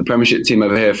premiership team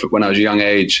over here when I was a young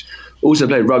age. Also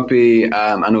played rugby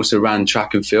and also ran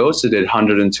track and field. So did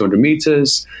 100 and 200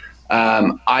 meters.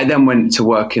 I then went to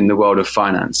work in the world of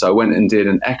finance. So I went and did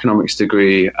an economics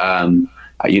degree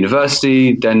at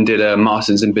university, then did a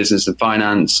master's in business and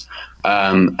finance,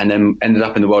 and then ended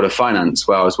up in the world of finance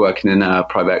where I was working in a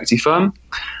private equity firm.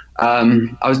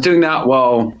 I was doing that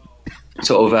while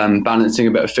sort of balancing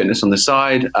a bit of fitness on the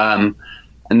side, and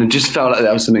it just felt like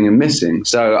there was something missing.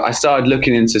 So I started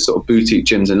looking into sort of boutique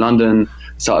gyms in London,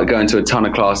 started going to a ton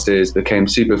of classes, became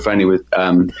super friendly with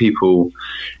people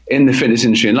in the fitness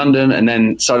industry in London, and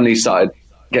then suddenly started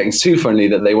getting so friendly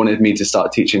that they wanted me to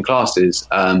start teaching classes.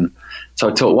 So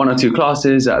I taught 1 or 2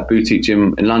 classes at a boutique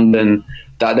gym in London.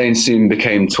 That then soon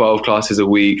became 12 classes a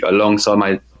week alongside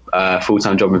my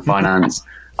full-time job in finance.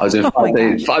 I was doing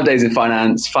 5 days in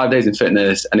finance, 5 days in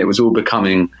fitness, and it was all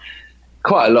becoming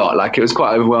quite a lot. Like, it was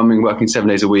quite overwhelming working 7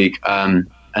 days a week. And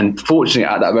fortunately,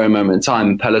 at that very moment in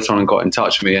time, Peloton got in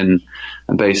touch with me and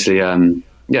basically,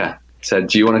 said,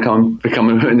 "Do you want to come become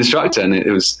an instructor?" And it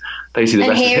was basically the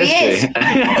rest of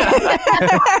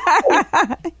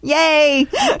history. Yay!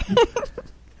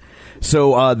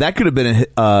 So that could have been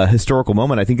a historical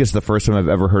moment. I think it's the first time I've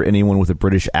ever heard anyone with a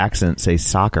British accent say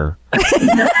soccer.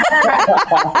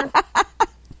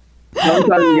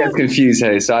 Sometimes you get confused,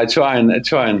 hey. So I try and. I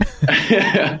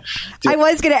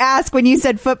was going to ask when you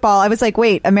said football. I was like,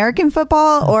 wait, American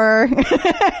football or?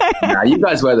 Nah, you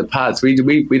guys wear the pads. We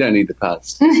don't need the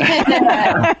pads.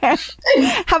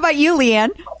 How about you,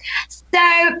 Leanne? So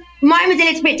mine was a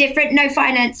little bit different. No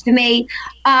finance for me.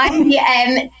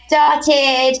 I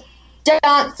started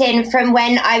dancing from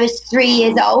when I was 3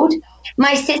 years old.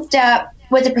 My sister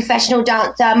was a professional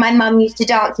dancer. My mum used to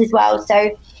dance as well.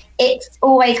 So it's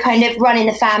always kind of run in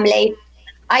the family.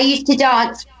 I used to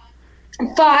dance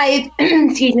 5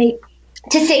 to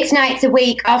 6 nights a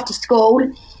week after school.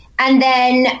 And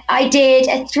then I did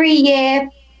a 3-year,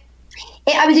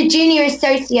 I was a junior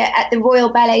associate at the Royal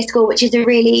Ballet School, which is a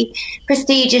really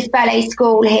prestigious ballet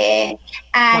school here.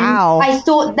 And wow. I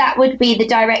thought that would be the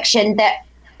direction that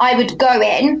I would go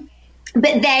in.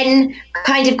 But then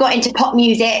kind of got into pop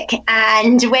music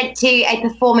and went to a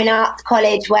performing arts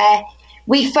college where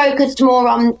we focused more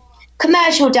on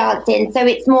commercial dancing. So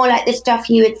it's more like the stuff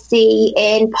you would see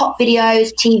in pop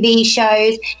videos, TV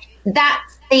shows.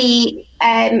 That's the,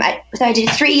 so I did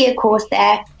a 3-year course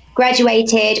there,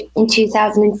 graduated in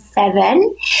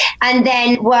 2007, and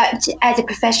then worked as a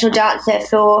professional dancer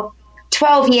for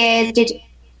 12 years,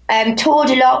 toured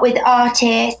a lot with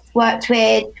artists, worked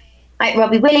with like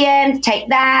Robbie Williams, Take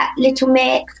That, Little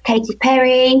Mix, Katy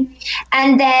Perry.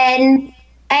 And then,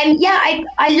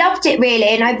 I loved it really.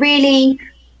 And I really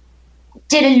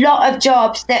did a lot of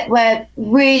jobs that were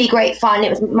really great fun. It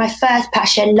was my first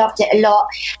passion, loved it a lot.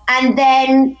 And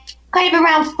then kind of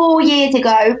around 4 years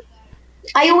ago,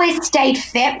 I always stayed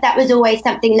fit. That was always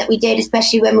something that we did,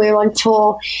 especially when we were on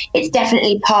tour. It's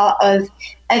definitely part of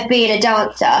being a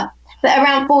dancer. But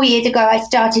around 4 years ago, I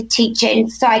started teaching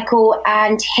cycle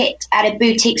and HIIT at a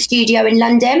boutique studio in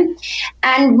London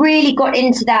and really got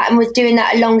into that and was doing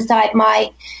that alongside my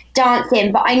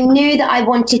dancing. But I knew that I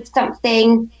wanted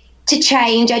something to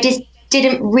change. I just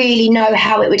didn't really know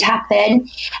how it would happen.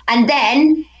 And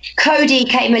then Cody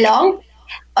came along,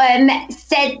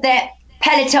 said that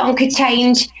Peloton could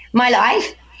change my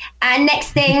life. And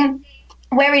next thing,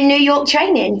 we're in New York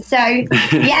training. So,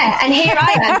 yeah, and here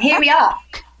I am. Here we are.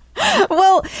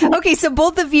 Well, okay, so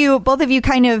both of you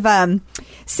kind of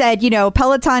said,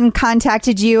 Peloton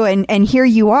contacted you and here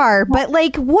you are. But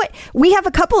like, what we have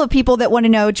a couple of people that want to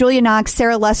know, Julia Knox,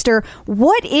 Sarah Lester,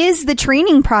 what is the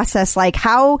training process like?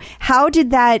 How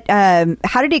did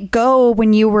it go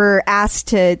when you were asked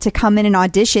to come in and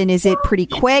audition? Is it pretty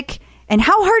quick? And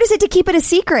how hard is it to keep it a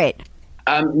secret?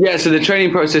 So the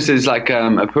training process is like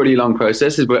a pretty long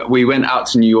process. We went out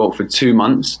to New York for 2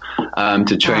 months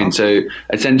to train. Wow. So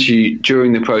essentially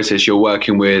during the process, you're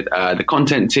working with the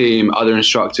content team, other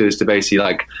instructors to basically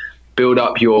like build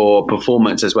up your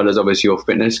performance as well as obviously your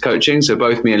fitness coaching. So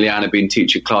both me and Leanne have been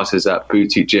teaching classes at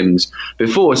boutique gyms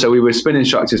before. So we were spin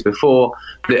instructors before.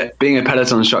 But being a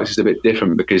Peloton instructor is a bit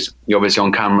different because you're obviously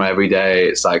on camera every day.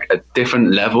 It's like a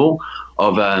different level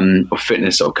of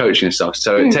fitness or coaching and stuff.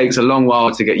 So it takes a long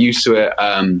while to get used to it.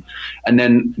 And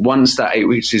then once that 8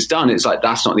 weeks is done, it's like,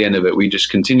 that's not the end of it. We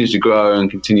just continue to grow and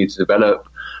continue to develop.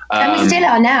 And we still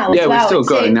are now as well. We're still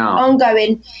growing now.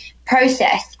 Ongoing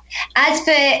process. As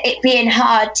for it being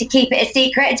hard to keep it a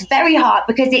secret, it's very hard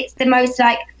because it's the most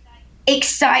like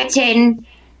exciting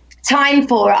time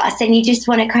for us, and you just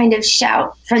want to kind of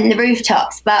shout from the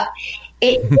rooftops. But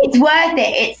it's worth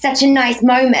it. It's such a nice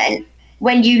moment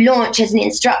when you launch as an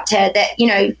instructor that, you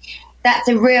know, that's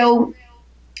a real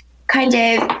kind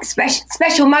of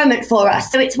special moment for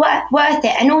us. So it's worth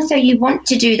it. And also you want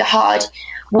to do the hard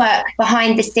work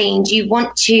behind the scenes. You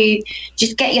want to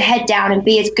just get your head down and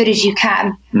be as good as you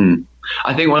can.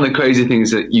 I think one of the crazy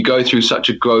things that you go through such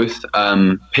a growth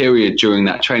period during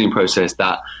that training process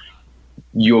that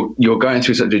you're going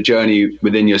through such a journey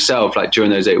within yourself, like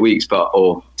during those 8 weeks,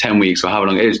 or 10 weeks or however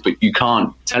long it is, but you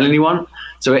can't tell anyone.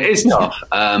 So it is tough.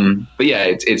 But yeah,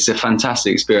 it's a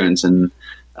fantastic experience. And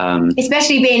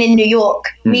especially being in New York.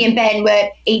 Me and Ben were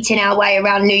eating our way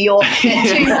around New York.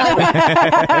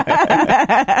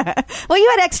 Well, you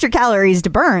had extra calories to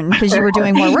burn because you were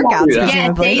doing more workouts.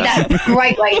 Yeah, see, that's a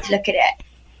great way to look at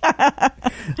it.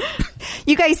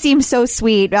 You guys seem so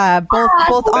sweet,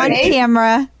 both on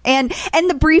camera and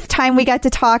the brief time we got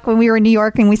to talk when we were in New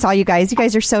York and we saw you guys. You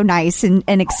guys are so nice and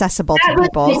accessible to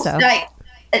people. So.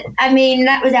 I mean,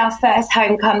 that was our first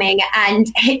homecoming, and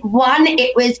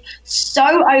it was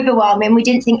so overwhelming. We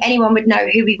didn't think anyone would know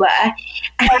who we were.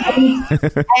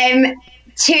 And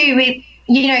two,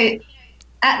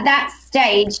 at that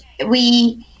stage,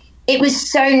 it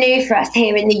was so new for us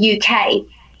here in the UK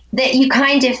that you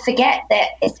kind of forget that,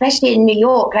 especially in New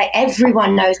York, like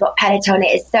everyone knows what Peloton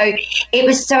is. So it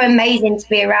was so amazing to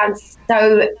be around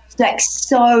so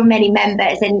many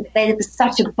members, and there was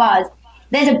such a buzz.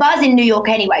 There's a buzz in New York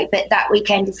anyway, but that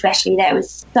weekend especially, there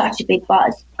was such a big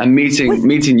buzz. And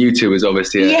meeting you two was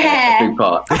obviously a big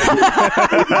part.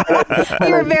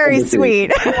 You were very sweet.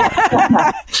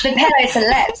 The pillows and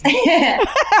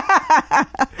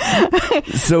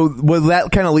lips. So, well,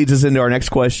 that kind of leads us into our next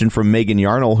question from Megan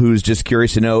Yarnell, who's just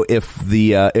curious to know if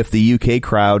the UK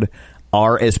crowd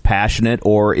are as passionate,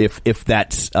 or if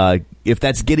that's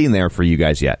getting there for you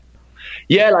guys yet.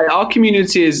 Yeah, like our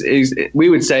community is we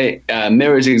would say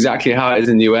mirrors exactly how it is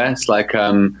in the US. Like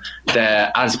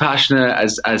they're as passionate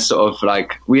as sort of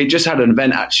like, we just had an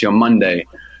event actually on Monday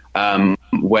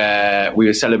where we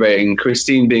were celebrating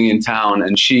Christine being in town,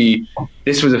 and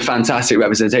this was a fantastic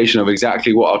representation of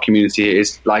exactly what our community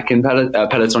is like in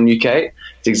Peloton UK.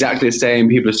 It's exactly the same.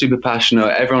 People are super passionate.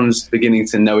 Everyone's beginning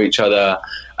to know each other,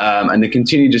 and the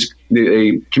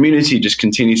community just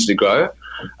continues to grow.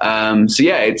 So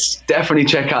yeah, it's definitely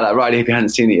check out that ride if you hadn't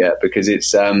seen it yet, because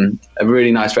it's a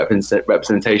really nice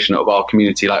representation of our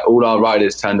community. Like all our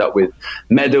riders turned up with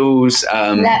medals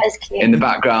in the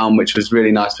background, which was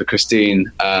really nice for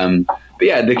Christine. But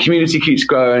yeah, the community keeps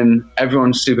growing.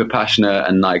 Everyone's super passionate,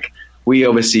 and like we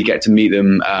obviously get to meet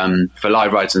them for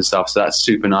live rides and stuff. So that's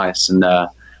super nice, and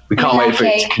we can't wait for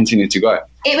it to continue to grow.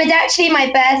 It was actually my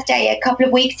birthday a couple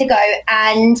of weeks ago,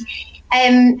 and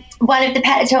one of the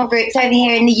Peloton groups over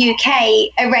here in the UK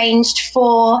arranged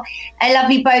for a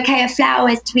lovely bouquet of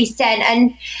flowers to be sent,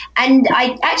 and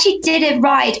I actually did a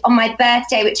ride on my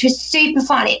birthday, which was super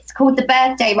fun. It's called the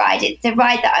birthday ride. It's a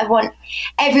ride that I want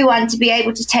everyone to be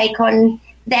able to take on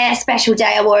their special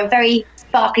day. I wore a very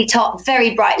sparkly top,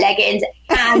 very bright leggings,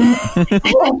 and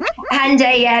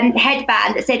a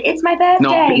headband that said, "It's my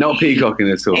birthday." Not peacocking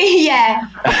at all. Yeah.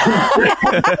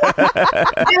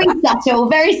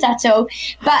 Very subtle.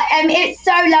 But it's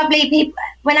so lovely. People,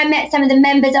 when I met some of the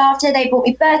members after, they bought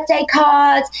me birthday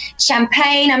cards,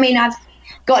 champagne. I mean, I've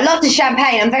got lots of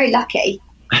champagne. I'm very lucky.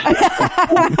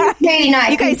 It's really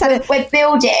nice. You guys we're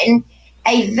building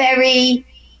a very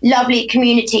lovely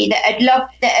community that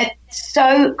are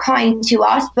so kind to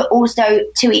us, but also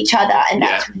to each other, and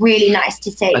that's really nice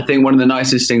to see. I think one of the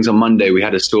nicest things on Monday, we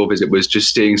had a store visit, was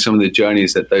just seeing some of the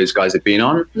journeys that those guys have been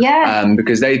on.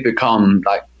 Because they've become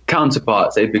like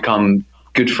counterparts, they've become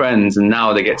good friends, and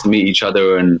now they get to meet each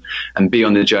other and be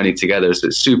on the journey together. So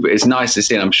it's nice to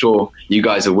see, and I'm sure you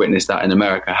guys have witnessed that in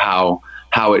America, how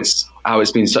it's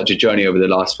been such a journey over the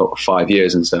last 5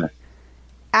 years and so.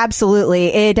 Absolutely.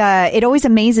 It always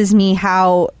amazes me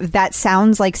how that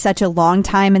sounds like such a long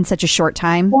time and such a short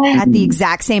time at the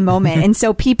exact same moment. And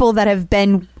so people that have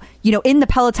been in the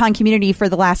Peloton community for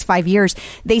the last 5 years,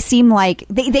 they seem like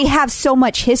they have so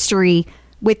much history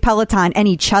with Peloton and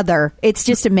each other. It's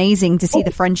just amazing to see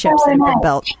the friendships that have been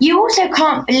built. You also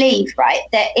can't believe, right,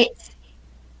 that it's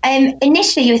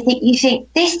initially you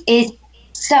think this is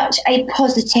such a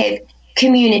positive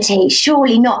community.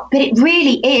 Surely not, but it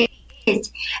really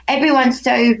is. Everyone's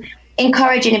so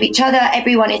encouraging of each other.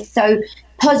 Everyone is so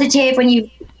positive. When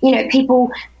people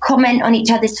comment on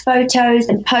each other's photos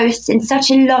and posts in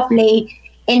such a lovely,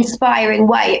 inspiring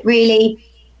way. It really,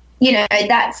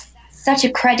 that's such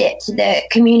a credit to the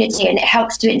community, and it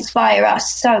helps to inspire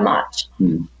us so much.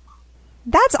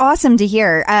 That's awesome to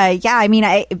hear.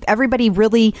 Everybody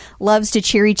really loves to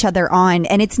cheer each other on,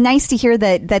 and it's nice to hear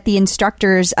that the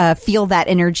instructors feel that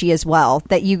energy as well.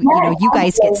 That you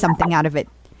guys get something out of it.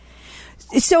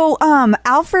 So,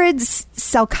 Alfred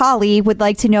Salkali would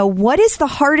like to know, what is the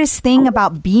hardest thing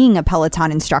about being a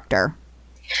Peloton instructor?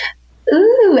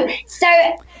 Ooh, so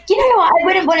you know what? I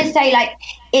wouldn't want to say like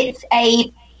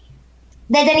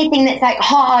there's anything that's like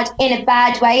hard in a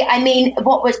bad way. I mean,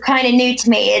 what was kind of new to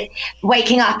me is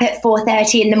waking up at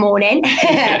 4:30 in the morning.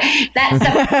 That's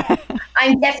something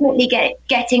I'm definitely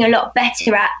getting a lot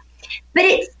better at. But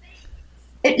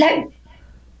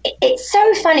it's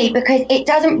so funny because it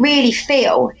doesn't really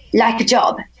feel like a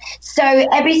job. So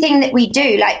everything that we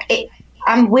do,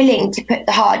 I'm willing to put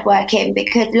the hard work in,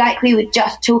 because like we were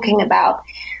just talking about,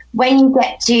 when you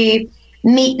get to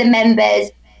meet the members,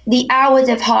 the hours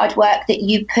of hard work that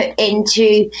you put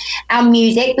into our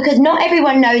music, because not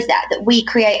everyone knows that we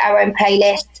create our own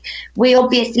playlists. We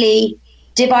obviously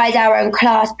devise our own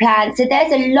class plan. So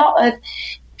there's a lot of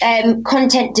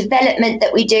content development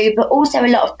that we do, but also a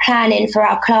lot of planning for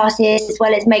our classes, as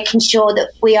well as making sure that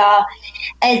we are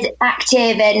as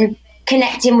active and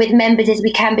connecting with members as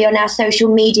we can be on our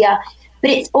social media. But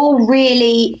it's all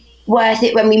really worth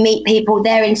it when we meet people.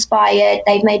 They're inspired.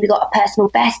 They've maybe got a personal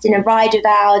best in a ride of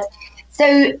ours.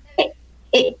 So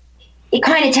it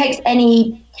kind of takes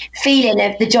any feeling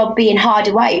of the job being hard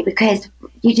away, because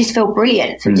you just feel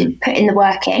brilliant for putting the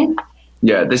work in.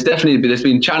 Yeah, there's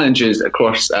been challenges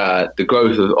across the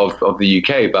growth of the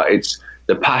UK, but it's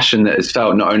the passion that is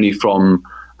felt not only from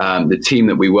the team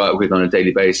that we work with on a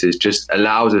daily basis, just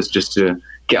allows us just to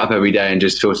get up every day and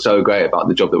just feel so great about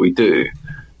the job that we do.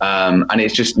 And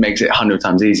it just makes it 100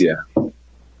 times easier.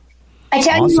 I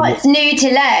tell you what's new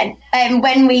to learn.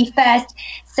 When we first,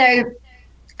 so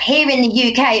here in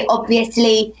the UK,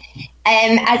 obviously,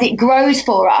 as it grows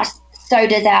for us, so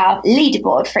does our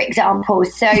leaderboard, for example.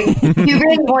 So you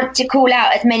really want to call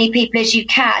out as many people as you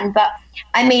can. But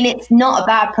I mean, it's not a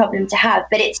bad problem to have,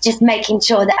 but it's just making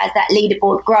sure that as that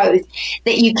leaderboard grows,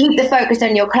 that you keep the focus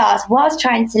on your class whilst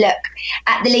trying to look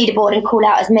at the leaderboard and call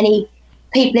out as many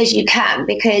people as you can,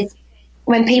 because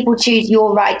when people choose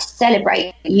your right to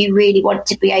celebrate, you really want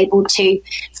to be able to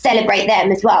celebrate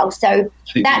them as well. So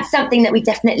that's something that we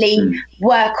definitely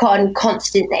work on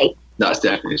constantly. That's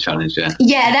definitely a challenge, yeah.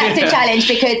 Yeah, that's a challenge,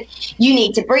 because you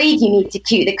need to breathe, you need to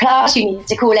cue the class, you need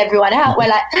to call everyone out. We're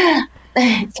like,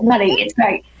 it's funny, it's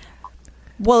great.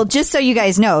 Well, just so you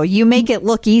guys know, you make it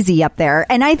look easy up there.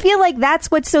 And I feel like that's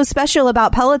what's so special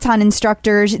about Peloton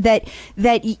instructors, that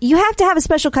you have to have a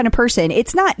special kind of person.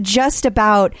 It's not just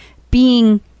about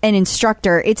being an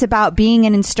instructor. It's about being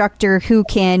an instructor who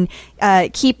can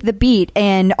keep the beat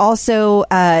and also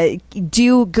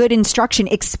do good instruction,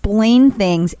 explain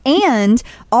things, and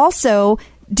also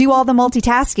do all the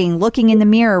multitasking, looking in the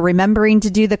mirror, remembering to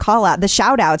do the call out, the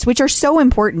shout outs, which are so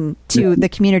important to the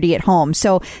community at home.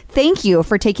 So thank you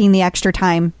for taking the extra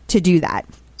time to do that.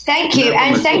 Thank you.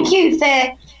 And thank you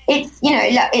for,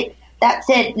 that's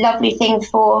a lovely thing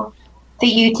for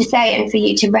you to say, and for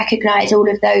you to recognize all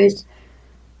of those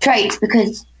traits,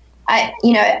 because I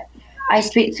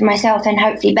speak for myself and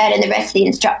hopefully Ben and the rest of the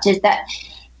instructors that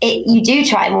you do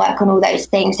try and work on all those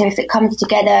things. So if it comes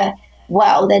together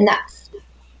well, then that's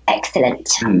excellent.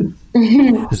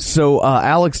 So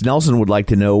Alex Nelson would like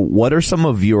to know, what are some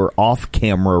of your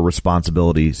off-camera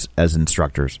responsibilities as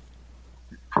instructors?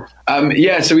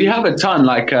 So we have a ton.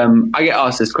 I get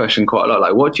asked this question quite a lot.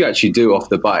 Like, what do you actually do off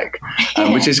the bike?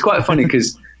 Which is quite funny,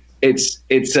 because it's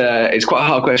quite a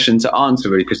hard question to answer,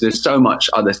 really, because there's so much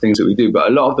other things that we do. But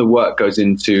a lot of the work goes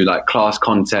into class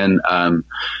content.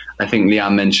 I think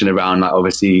Leanne mentioned around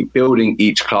obviously building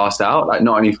each class out,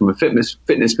 not only from a fitness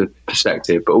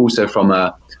perspective, but also from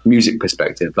a music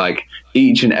perspective.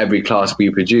 Each and every class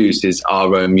we produce is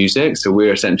our own music, so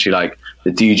we're essentially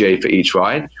the DJ for each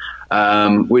ride,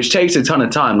 which takes a ton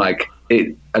of time.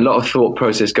 A lot of thought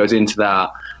process goes into that,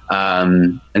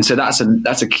 and so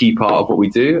that's a key part of what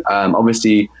we do.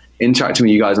 Obviously, interacting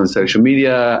with you guys on social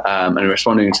media and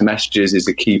responding to messages is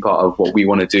a key part of what we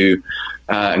want to do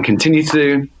and continue to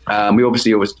do. We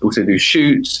obviously also do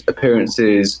shoots,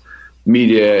 appearances,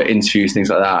 media interviews, things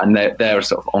like that, and they're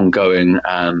sort of ongoing.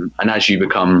 And as you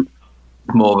become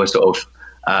more of a sort of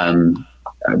an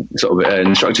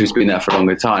instructor who's been there for a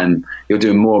longer time, you're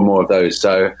doing more and more of those.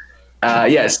 So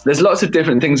yes, there's lots of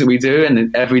different things that we do,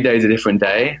 and every day is a different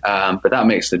day. But that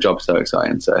makes the job so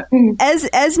exciting. So, as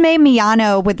Esme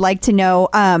Miano would like to know,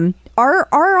 are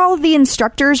all of the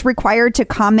instructors required to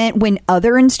comment when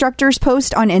other instructors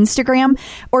post on Instagram,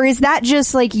 or is that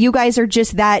just like you guys are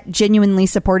just that genuinely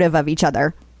supportive of each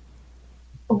other?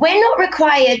 We're not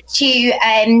required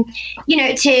to,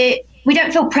 we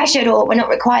don't feel pressured, or we're not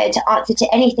required to answer to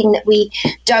anything that we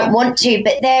don't want to.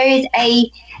 But there is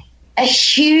a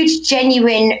huge,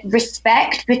 genuine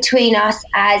respect between us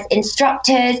as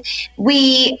instructors.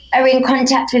 We are in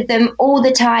contact with them all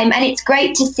the time, and it's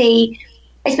great to see,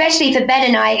 especially for Ben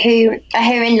and I, who are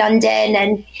here in London,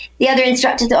 and the other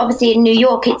instructors are obviously in New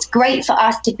York. It's great for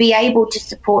us to be able to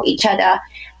support each other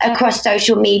across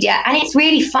social media, and it's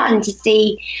really fun to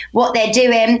see what they're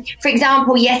doing. For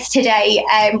example, yesterday,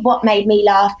 what made me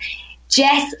laugh,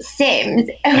 Jess Sims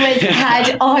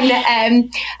had on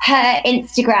her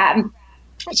Instagram,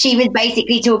 she was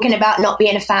basically talking about not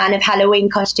being a fan of Halloween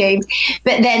costumes,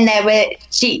 but then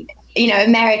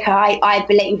America, I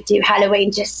believe, do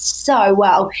Halloween just so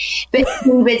well. But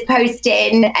she was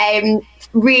posting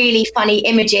really funny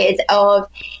images of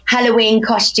Halloween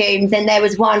costumes, and there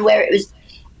was one where it was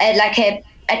like a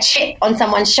chip on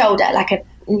someone's shoulder, like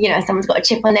someone's got a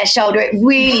chip on their shoulder. It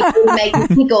really made me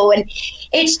giggle, and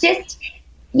it's just,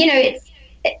 it's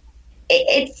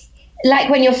like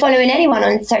when you're following anyone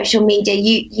on social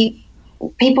media,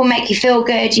 people make you feel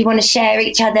good. You want to share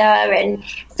each other and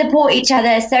support each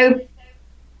other. So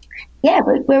yeah,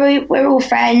 we're all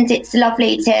friends. It's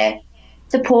lovely to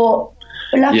support.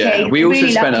 We're lucky. Yeah, we also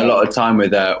spent a lot of time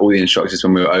with all the instructors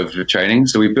when we were over for training.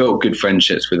 So we built good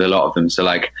friendships with a lot of them. So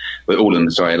with all of them,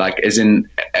 as in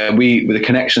with the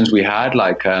connections we had,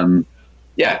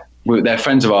 they're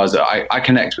friends of ours that I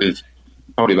connect with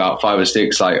probably about 5 or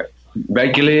 6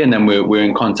 regularly, and then we're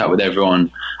in contact with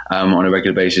everyone on a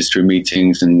regular basis through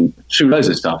meetings and through loads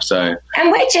of stuff. So,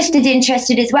 and we're just as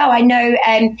interested as well. I know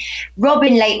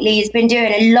Robin lately has been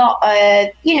doing a lot of,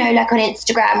 on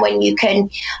Instagram, when you can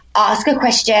ask a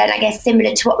question, I guess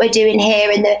similar to what we're doing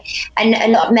here, and a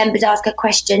lot of members ask her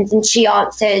questions and she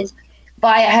answers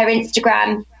via her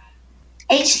Instagram.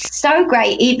 It's so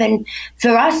great, even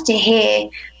for us to hear,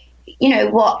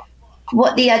 what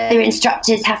the other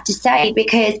instructors have to say,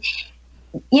 because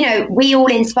we all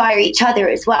inspire each other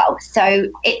as well. So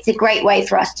it's a great way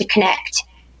for us to connect.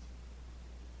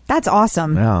 That's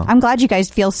awesome. Yeah. I'm glad you guys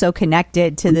feel so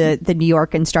connected to the New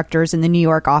York instructors and the New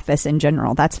York office in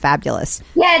general. That's fabulous.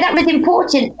 Yeah, that was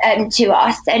important to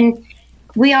us. And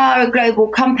we are a global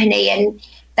company, and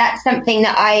that's something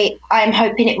that I'm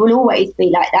hoping it will always be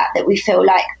like that we feel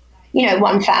like,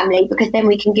 one family, because then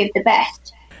we can give the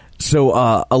best. So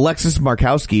Alexis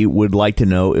Markowski would like to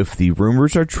know if the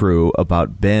rumors are true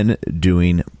about Ben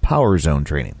doing Power Zone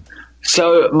training.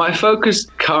 So my focus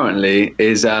currently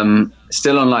is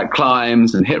still on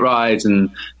climbs and hit rides and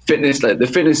fitness. The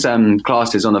fitness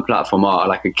classes on the platform are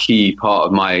a key part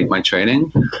of my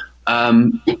training.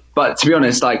 But to be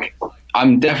honest,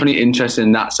 I'm definitely interested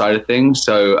in that side of things.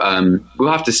 So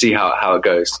we'll have to see how it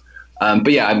goes.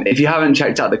 But yeah, if you haven't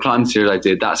checked out the climb series I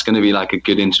did, that's going to be a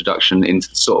good introduction into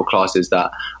the sort of classes that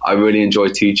I really enjoy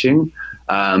teaching.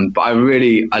 But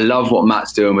I love what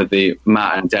Matt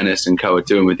and Dennis and co are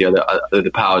doing with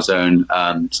the Power Zone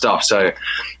stuff. So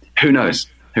who knows?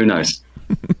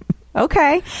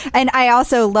 Okay. And I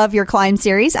also love your climb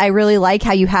series. I really like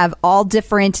how you have all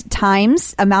different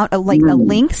times, amount of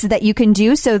lengths that you can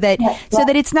do, so that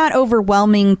it's not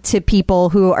overwhelming to people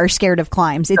who are scared of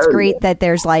climbs. It's great that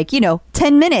there's 10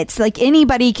 minutes.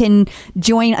 Anybody can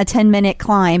join a 10-minute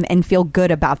climb and feel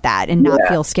good about that and not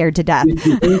feel scared to death.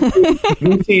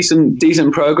 You see some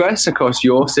decent progress across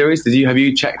your series. Have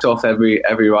you checked off every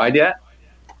ride yet?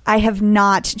 I have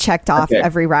not checked off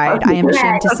every ride. I am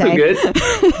ashamed to say. Good.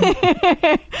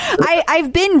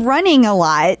 I've been running a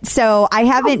lot, so I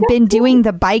haven't been doing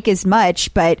the bike as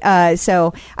much. But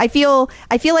so I feel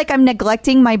like I'm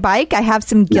neglecting my bike. I have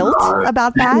some guilt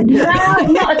about that. No,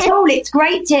 not at all. It's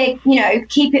great to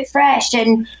keep it fresh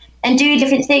and do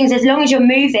different things. As long as you're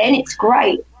moving, it's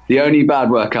great. The only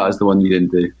bad workout is the one you didn't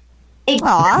do.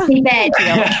 Exactly. They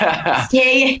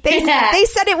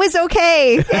said it was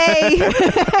okay. Hey.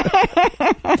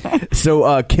 So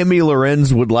Kimmy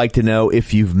Lorenz would like to know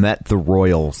if you've met the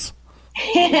Royals.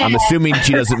 I'm assuming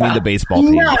she doesn't mean the baseball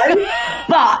team. No,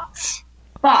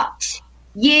 but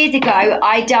years ago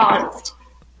I danced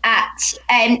at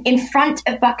in front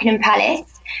of Buckingham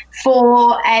Palace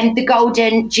for the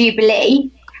Golden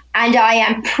Jubilee, and I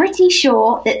am pretty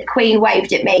sure that the Queen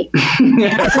waved at me.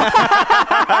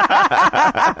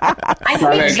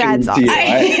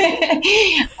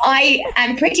 I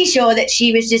am pretty sure that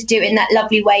she was just doing that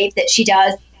lovely wave that she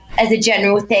does as a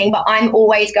general thing, but I'm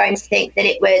always going to think that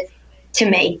it was to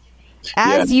me.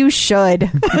 As you should.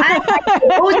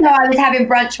 Also, I was having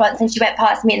brunch once and she went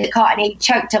past me in the car and he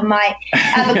choked on my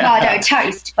avocado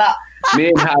toast. But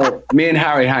me and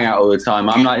Harry hang out all the time.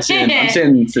 I'm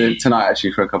sitting tonight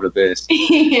actually for a couple of beers.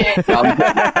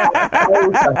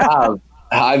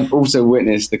 I've also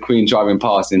witnessed the Queen driving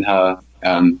past in her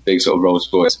big sort of Rolls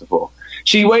Royce before.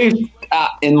 She waved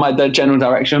in the general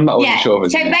direction, but I wasn't sure.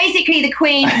 So basically, the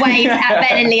Queen waved at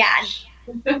Ben and Leanne.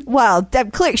 Well,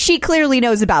 she clearly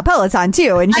knows about Peloton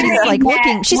too, and she's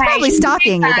looking. She's probably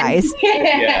stalking you guys.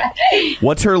 Yeah.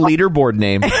 What's her leaderboard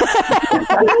name?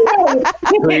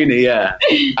 Queenie, yeah.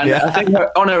 And I think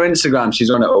on her Instagram, she's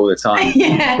on it all the time.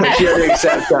 Yeah. But she only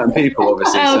accepts certain people,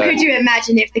 obviously. Oh, so. could you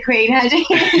imagine if the Queen had I'd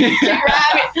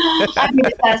be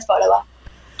the first follower.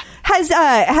 Has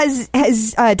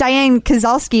Diane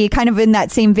Kozlowski, kind of in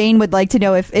that same vein, would like to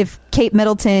know if Kate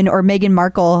Middleton or Meghan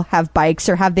Markle have bikes,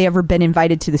 or have they ever been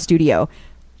invited to the studio?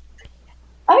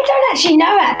 I don't actually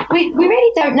know it. We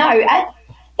really don't know.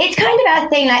 It's kind of our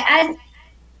thing. As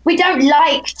we don't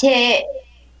like to.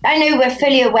 I know we're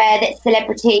fully aware that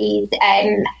celebrities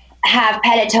have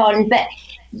Peloton, but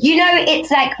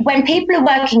it's like when people are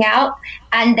working out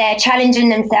and they're challenging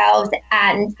themselves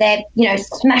and they're,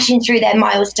 smashing through their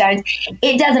milestones,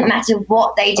 it doesn't matter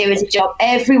what they do as a job.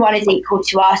 Everyone is equal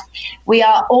to us. We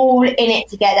are all in it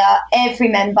together. Every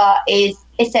member is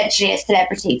essentially a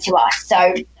celebrity to us.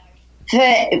 So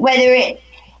whether it's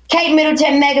Kate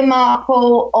Middleton, Meghan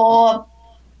Markle, or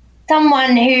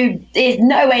someone who is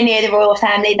nowhere near the royal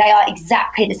family, they are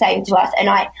exactly the same to us. And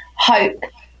I hope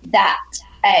that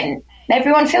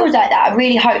everyone feels like that. I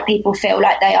really hope people feel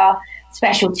like they are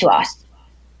special to us.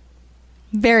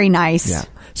 Very nice. Yeah.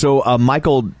 So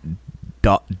Michael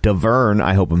Davern,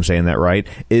 I hope I'm saying that right,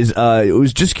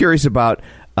 was just curious about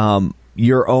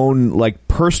your own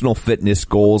personal fitness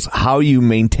goals, how you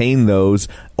maintain those,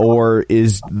 or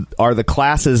are the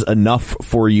classes enough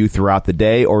for you throughout the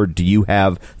day, or do you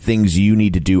have things you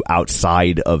need to do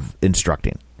outside of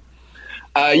instructing?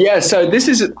 So this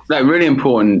is really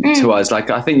important to us.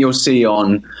 I think you'll see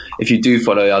if you do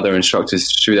follow the other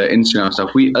instructors through their Instagram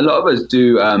stuff, a lot of us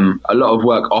do a lot of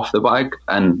work off the bike,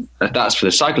 and that's for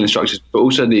the cycle instructors, but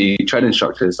also the tread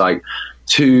instructors,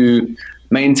 to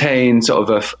maintain sort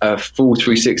of a full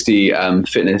 360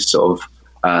 fitness sort of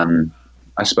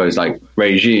I suppose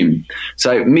regime.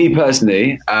 So me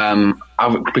personally,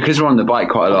 because we're on the bike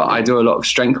quite a lot, I do a lot of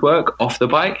strength work off the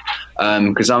bike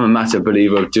because I'm a massive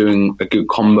believer of doing a good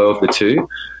combo of the two.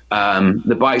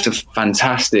 The bike's a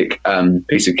fantastic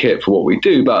piece of kit for what we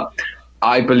do, but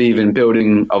I believe in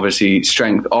building, obviously,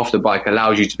 strength off the bike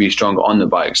allows you to be stronger on the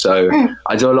bike. So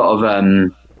I do a lot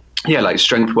of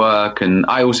strength work, and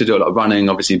I also do a lot of running.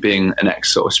 Obviously, being an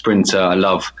ex sort of sprinter, I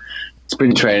love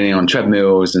sprint training on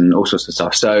treadmills and all sorts of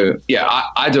stuff. So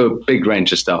I do a big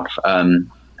range of stuff. How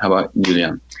about you,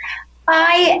 Leanne?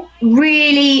 I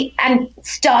really am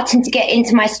starting to get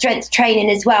into my strength training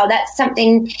as well. That's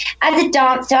something, as a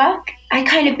dancer,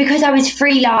 because I was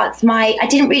freelance, I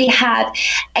didn't really have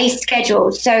a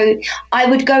schedule. So I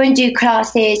would go and do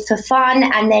classes for fun,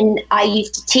 and then I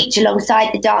used to teach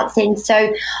alongside the dancing.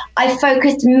 So I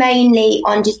focused mainly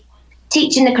on just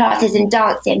teaching the classes and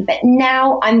dancing. But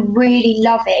now I'm really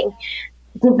loving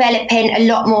developing a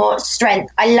lot more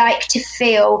strength. I like to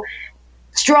feel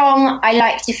strong. I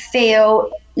like to feel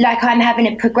like I'm having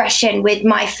a progression with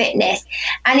my fitness.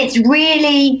 And it's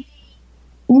really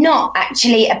not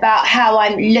actually about how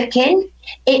I'm looking.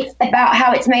 It's about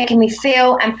how it's making me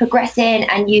feel and progressing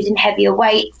and using heavier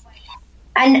weights.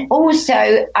 And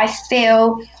also I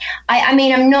feel,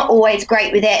 I'm not always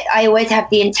great with it. I always have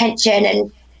the intention,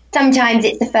 and sometimes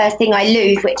it's the first thing I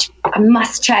lose, which I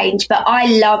must change. But I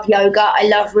love yoga. I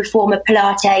love reformer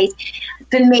Pilates.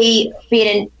 For me,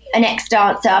 being an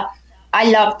ex-dancer,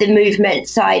 I love the movement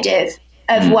side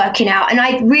of working out. And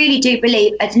I really do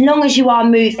believe as long as you are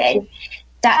moving,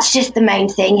 that's just the main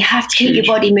thing. You have to keep your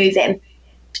body moving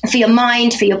for your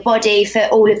mind, for your body, for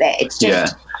all of it. It's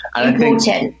just and important.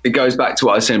 I think it goes back to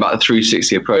what I was saying about the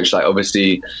 360 approach.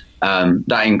 Obviously,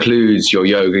 that includes your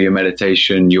yoga, your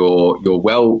meditation, your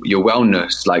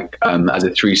wellness, as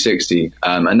a 360.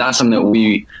 And that's something that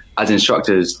we, as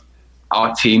instructors,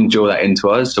 our team drill that into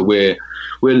us. So we'll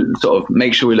sort of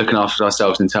make sure we're looking after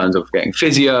ourselves in terms of getting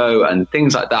physio and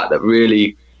things like that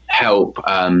really help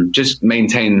just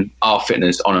maintain our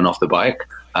fitness on and off the bike.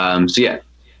 So yeah,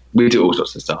 we do all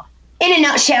sorts of stuff. In a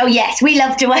nutshell, yes, we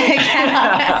love to work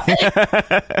out.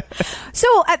 So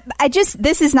I just,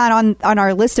 this is not on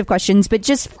our list of questions, but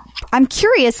just, I'm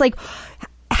curious, like,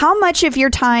 how much of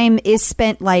your time is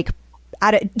spent, like,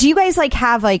 do you guys like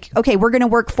have like, okay, we're going to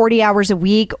work 40 hours a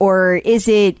week, or is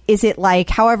it like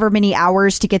however many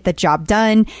hours to get the job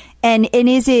done? And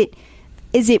is it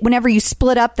whenever you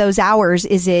split up those hours,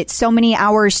 is it so many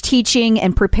hours teaching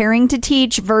and preparing to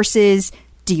teach versus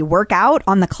do you work out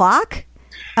on the clock?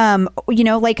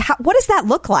 Like what does that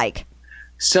look like?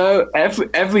 So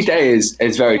every day is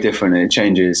very different and it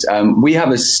changes. We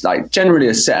have generally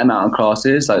a set amount of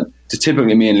classes. Like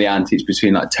typically me and Leanne teach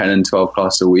between like 10 and 12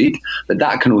 classes a week, but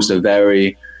that can also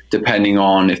vary depending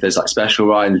on if there's like special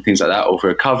rides and things like that, or if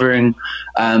we're covering.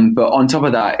 But on top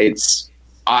of that,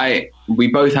 we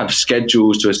both have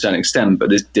schedules to a certain extent, but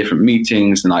there's different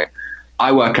meetings, and like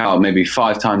I work out maybe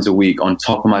 5 times a week on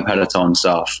top of my Peloton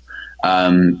stuff.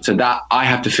 So that I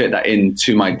have to fit that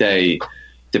into my day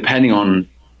depending on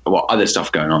what other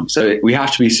stuff going on. So we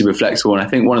have to be super flexible. And I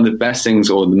think one of the best things,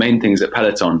 or the main things at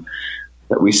Peloton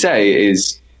that we say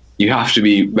is you have to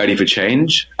be ready for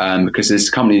change, because this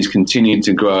company is continuing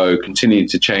to grow, continuing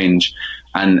to change.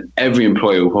 And every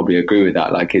employer will probably agree with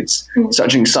that. Like it's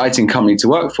such an exciting company to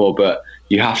work for, but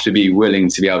you have to be willing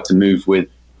to be able to move with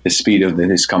the speed of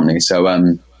this company. So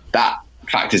that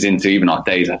factors into even our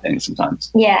days, I think,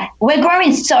 sometimes. Yeah, we're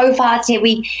growing so fast here.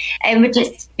 We were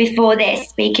just before this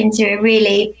speaking to a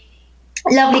really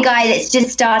lovely guy that's just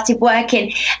started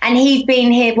working, and he's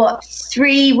been here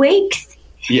 3 weeks.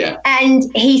 Yeah, and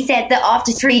he said that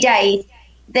after 3 days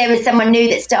there was someone new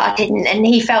that started, and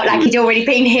he felt like he'd already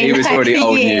been here. He was already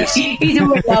old news. He's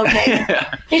already old news.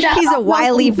 He's a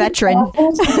wily veteran.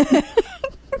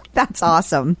 That's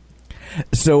awesome.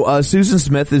 So Susan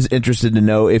Smith is interested to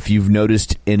know if you've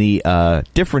noticed any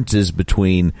differences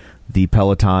between the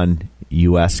Peloton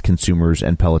US consumers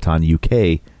and Peloton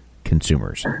UK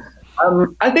consumers.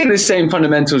 I think the same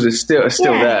fundamentals are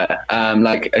still there.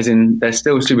 Like as in they're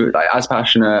still super as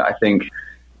passionate. I think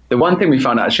the one thing we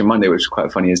found out actually Monday, which is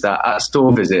quite funny, is that at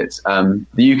store visits,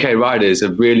 the UK riders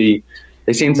they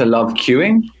seem to love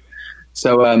queuing.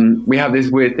 So we have this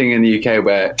weird thing in the UK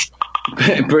where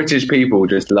British people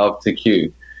just love to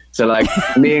queue. So like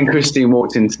me and Christine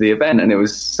walked into the event, and it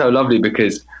was so lovely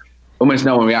because almost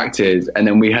no one reacted, and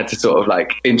then we had to sort of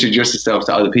like introduce ourselves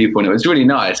to other people, and it was really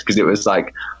nice because it was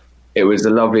a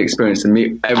lovely experience to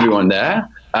meet everyone there.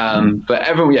 But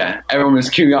everyone was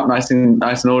queuing up nice and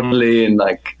orderly, and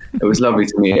like it was lovely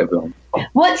to meet everyone.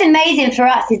 What's amazing for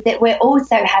us is that we're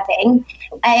also having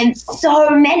so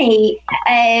many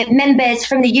members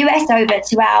from the US over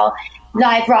to our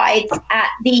live rides at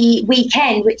the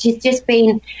weekend, which has just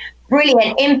been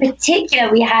brilliant. In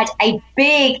particular, we had a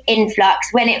big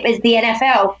influx when it was the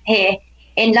NFL here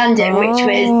in London, which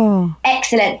was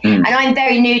excellent. And I'm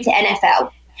very new to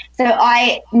NFL. So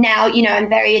I now, I'm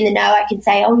very in the know. I can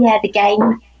say, oh yeah, the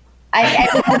game.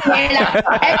 Everyone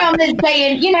was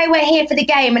saying, we're here for the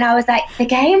game. And I was like, the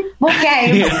game? What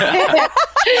game?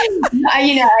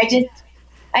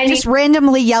 I just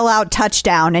randomly yell out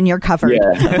touchdown and you're covered.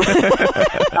 Yeah.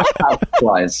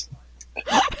 Flies.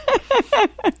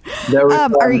 There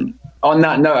was, on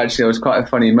that note, actually, it was quite a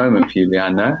funny moment for you,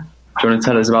 Leanne. No? Do you want to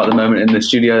tell us about the moment in the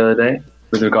studio the other day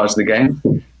with regards to the game?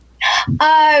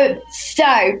 Oh, so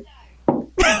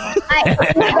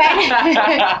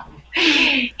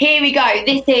here we go.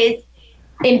 This is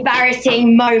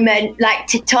embarrassing moment, like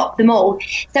to top them all.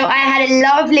 So I had a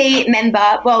lovely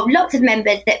lots of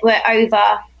members that were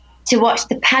over to watch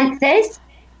the Panthers. Is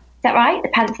that right? The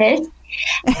Panthers.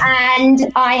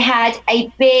 And I had a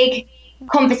big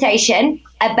conversation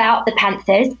about the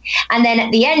Panthers, and then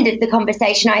at the end of the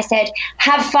conversation I said,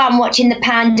 have fun watching the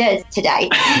Pandas today.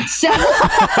 So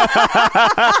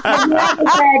I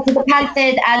referred to the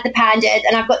Panthers as the Pandas,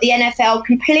 and I've got the NFL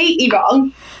completely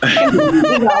wrong.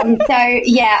 So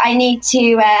yeah, I need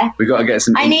to we got to get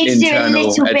some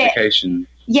internal education.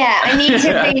 Yeah, I need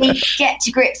to really get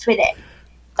to grips with it.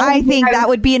 I think that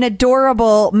would be an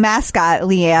adorable mascot,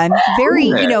 Leanne. Very,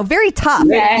 very tough.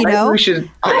 Yeah. I like it.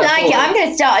 I'm going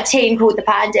to start a team called the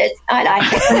Pandas. I like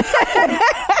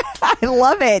it. I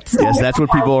love it. Yes, that's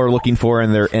what people are looking for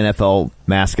in their NFL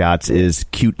mascots is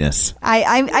cuteness.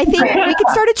 I think we could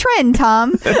start a trend,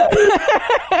 Tom.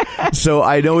 So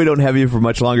I know we don't have you for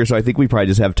much longer, so I think we probably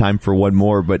just have time for one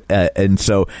more. But and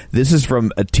so this is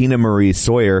from Tina Marie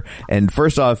Sawyer. And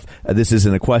first off, this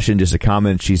isn't a question, just a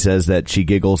comment. She says that she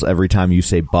giggles every time you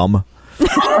say bum.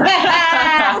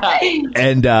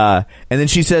 And then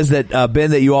she says that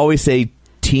Ben, that you always say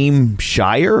Team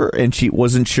Shire, and she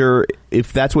wasn't sure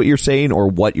if that's what you're saying or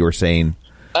what you're saying.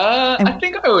 I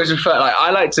think I always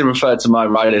I like to refer to my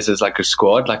riders as like a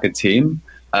squad, like a team.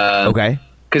 Okay.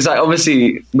 Because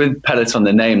obviously with Peloton,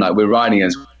 the name, like we're riding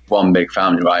as one big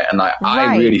family, right? And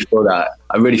I really feel that.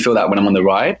 I really feel that when I'm on the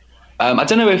ride. I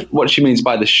don't know what she means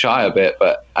by the Shire bit,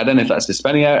 but I don't know if that's the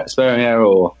spelling error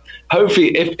or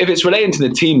hopefully if it's relating to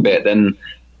the team bit, then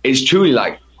it's truly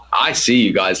like I see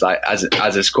you guys like as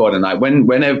a squad, and like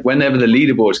whenever the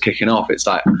leaderboard's kicking off, it's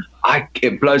like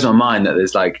it blows my mind that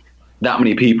there's like that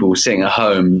many people sitting at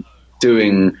home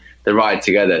doing the ride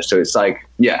together. So it's like,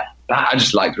 yeah, I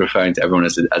just like referring to everyone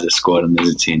as a squad and as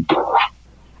a team.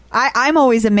 I'm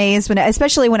always amazed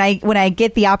especially when I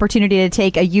get the opportunity to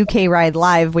take a UK ride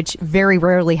live, which very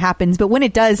rarely happens. But when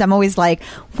it does, I'm always like,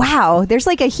 wow, there's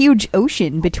like a huge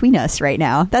ocean between us right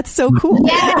now. That's so cool.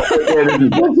 Yeah.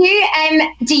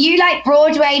 Do you like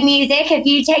Broadway music? Have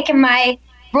you taken my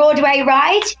Broadway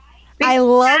ride? I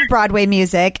love Broadway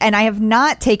music, and I have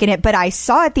not taken it, but I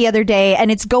saw it the other day,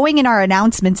 and it's going in our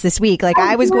announcements this week. Like,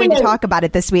 I was going to talk about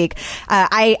it this week.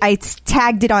 I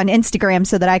tagged it on Instagram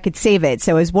so that I could save it.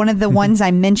 So it's one of the ones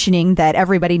I'm mentioning that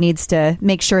everybody needs to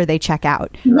make sure they check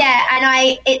out. Yeah,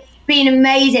 and it's been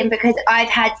amazing because I've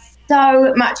had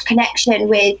so much connection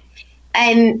with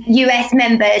US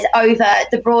members over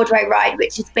the Broadway ride,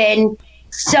 which has been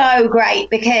so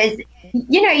great because I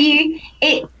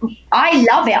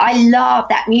love it. I love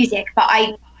that music, but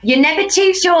you're never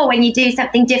too sure when you do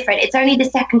something different. It's only the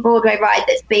second Broadway ride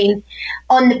that's been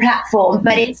on the platform,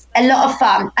 but it's a lot of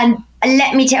fun. And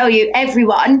let me tell you,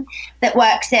 everyone that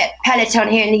works at Peloton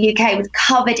here in the UK was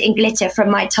covered in glitter from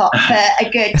my top for a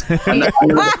good...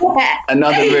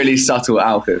 Another really subtle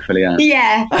outfit for Leanne.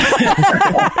 Yeah.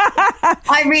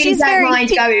 I really don't mind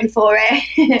going for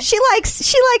it. She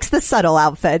likes the subtle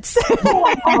outfits.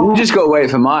 You just got to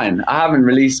wait for mine. I haven't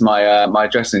released my my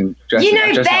dressing.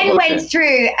 Ben went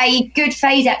through a good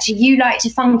phase, actually. You liked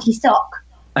a funky sock.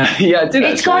 Yeah, I did.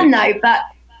 It's gone though, but...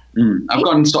 I've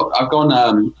gone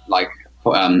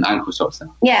ankle socks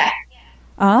now. Yeah.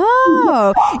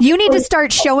 Oh, you need to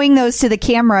start showing those to the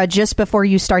camera just before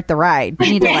you start the ride.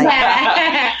 You need to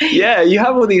Yeah, you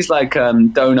have all these like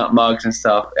donut mugs and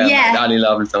stuff. Like Ali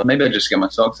Love and stuff. Maybe I'll just get my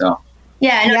socks out.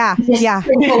 Yeah.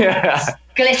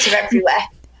 Glitter everywhere.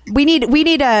 We need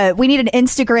an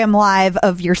Instagram live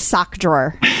of your sock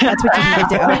drawer. That's what you need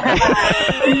to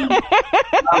do.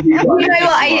 You know what?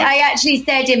 I actually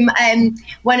said in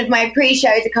one of my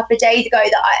pre-shows a couple of days ago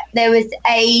that there was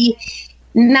a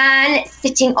man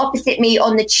sitting opposite me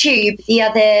on the tube the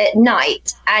other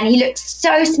night, and he looked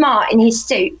so smart in his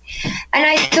suit. And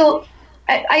I thought,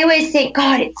 I always think,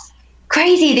 God, it's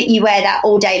crazy that you wear that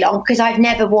all day long because I've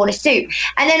never worn a suit.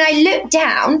 And then I looked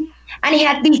down, and he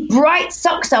had these bright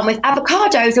socks on with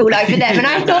avocados all over them. And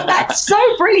I thought, that's so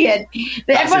brilliant.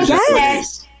 But everyone's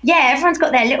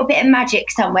got their little bit of magic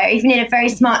somewhere. Even in a very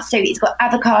smart suit, he's got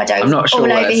avocados I'm not sure all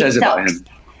what over it says his about socks. him.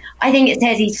 I think it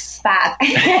says he's fab.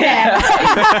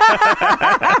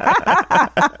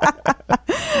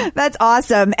 That's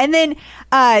awesome. And then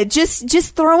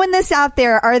just throwing this out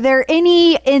there, are there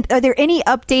any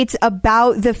updates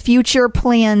about the future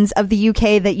plans of the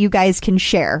UK that you guys can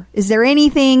share? Is there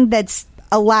anything that's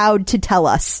allowed to tell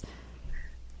us?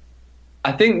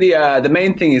 I think the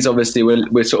main thing is obviously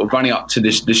we're sort of running up to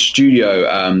the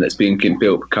studio that's being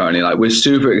built currently. Like, we're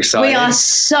super excited. We are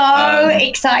so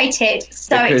excited.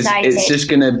 It's just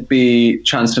going to be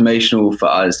transformational for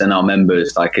us and our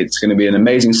members. Like, it's going to be an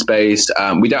amazing space.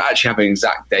 We don't actually have an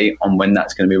exact date on when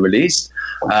that's going to be released.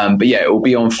 But yeah, it will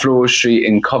be on Flora Street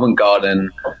in Covent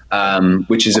Garden,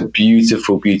 which is a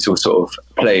beautiful, beautiful sort of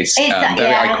place.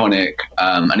 Very iconic.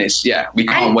 And we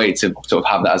can't wait to sort of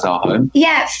have that as our home.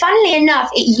 Yeah, funnily enough,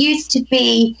 it used to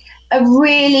be a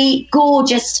really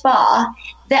gorgeous spa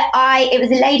it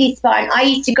was a ladies' spa, and I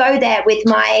used to go there with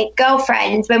my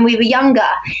girlfriends when we were younger.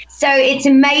 So it's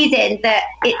amazing that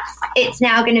it's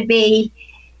now going to be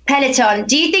Peloton.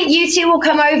 Do you think you two will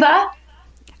come over?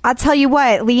 I'll tell you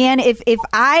what, Leanne, if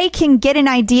I can get an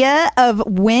idea of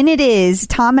when it is,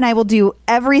 Tom and I will do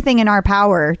everything in our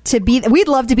power to be. We'd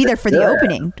love to be there for the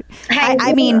opening.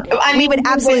 I mean, we would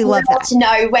absolutely love that. To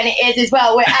know when it is as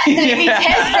well. We're absolutely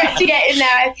desperate to get in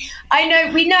there.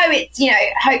 We know it's,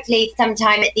 hopefully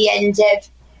sometime at the end of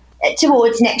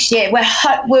towards next year.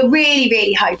 We're really,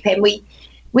 really hoping.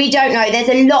 We don't know. There's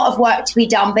a lot of work to be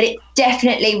done, but it's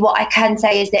definitely, what I can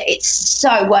say is that it's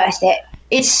so worth it.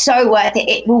 It's so worth it.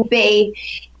 It will be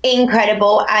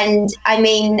incredible. And I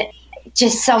mean,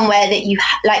 just somewhere that you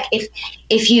like,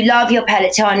 if you love your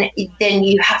Peloton, then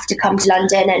you have to come to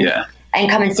London and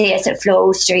come and see us at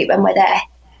Floral Street when we're there.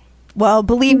 Well,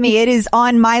 believe me, it is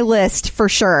on my list for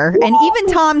sure. And even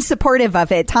Tom's supportive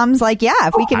of it. Tom's like, yeah,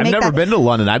 if we can make that. I've never been to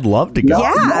London. I'd love to go.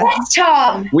 Yeah. Yes,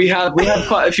 Tom. We have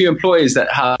quite a few employees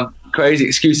that have crazy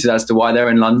excuses as to why they're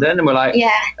in London, and we're like,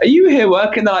 are you here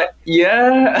working? They're like,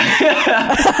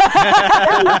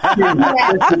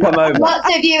 Come over.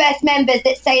 Lots of US members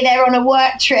that say they're on a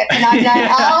work trip, and I'm like,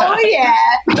 oh yeah.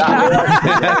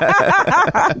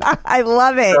 I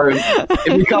love it. So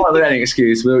if you come up with any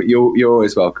excuse, you're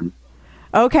always welcome.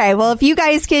 Okay, well, if you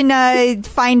guys can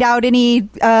find out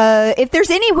if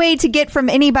there's any way to get from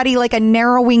anybody like a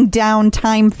narrowing down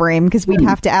time frame, because we'd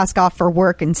have to ask off for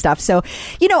work and stuff. So,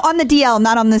 on the DL,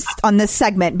 not on this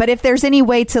segment, but if there's any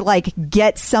way to like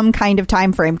get some kind of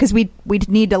time frame, because we'd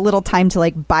need a little time to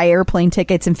like buy airplane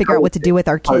tickets and figure out what to do with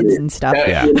our kids and stuff.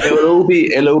 Yeah. It'll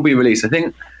all be released. I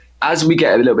think as we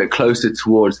get a little bit closer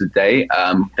towards the day,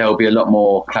 there'll be a lot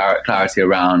more clarity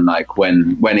around like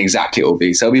when exactly it will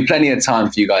be. So there'll be plenty of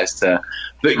time for you guys to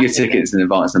book your tickets in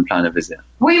advance and plan a visit.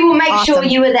 We will make sure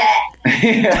you are there.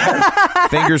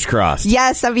 Fingers crossed.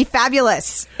 Yes, that'd be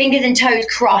fabulous. Fingers and toes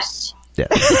crossed. Yeah.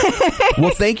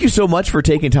 Well, thank you so much for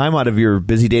taking time out of your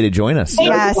busy day to join us.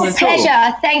 Yes. It's a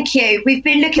pleasure. Thank you. We've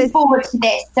been looking forward to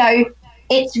this. So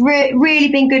it's really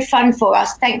been good fun for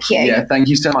us. Thank you. Yeah, thank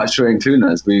you so much for including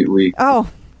us. We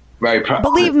very proud.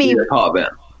 Believe me, to be a part of it.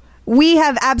 We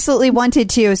have absolutely wanted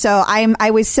to. So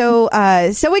I was so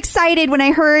excited when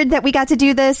I heard that we got to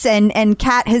do this, and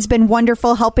Kat has been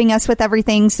wonderful helping us with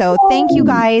everything. So thank you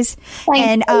guys. All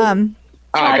right,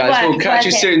 guys, we'll catch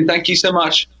you soon. Thank you so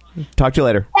much. Talk to you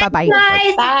later. Bye-bye.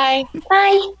 Bye.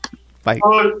 Bye. Bye.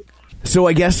 So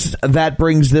I guess that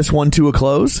brings this one to a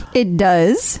close. It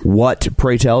does. What,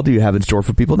 pray tell, do you have in store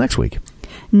for people next week?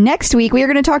 Next week, we are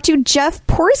going to talk to Jeff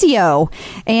Porzio,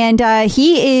 and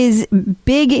he is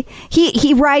big.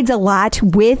 He rides a lot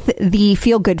with the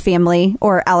Feel Good family,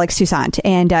 or Alex Toussaint,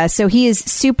 and so he is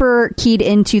super keyed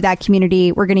into that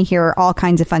community. We're going to hear all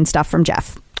kinds of fun stuff from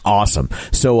Jeff. Awesome.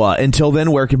 So until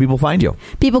then, where can people find you?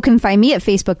 People can find me at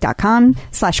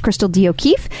facebook.com/Crystal D.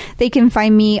 O'Keefe. They can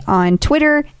find me on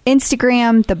Twitter,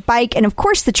 Instagram, the bike, and of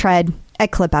course the tread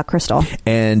at Clip Out Crystal.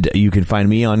 And you can find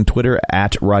me on Twitter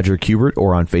at Roger Kubert,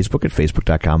 or on Facebook at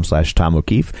facebook.com/Tom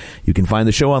O'Keefe. You can find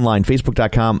the show online,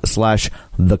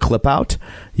 facebook.com/The Clip Out.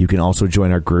 You can also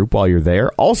join our group while you're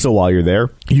there. Also, while you're there,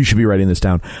 you should be writing this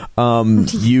down.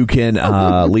 You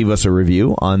can leave us a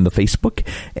review on the Facebook,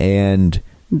 and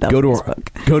go to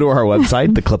our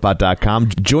website, theclipout.com.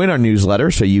 Join our newsletter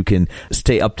so you can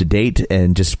stay up to date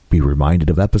and just be reminded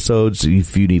of episodes.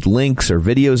 If you need links or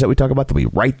videos that we talk about, they'll be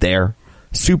right there.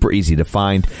 Super easy to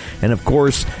find. And of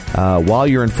course, while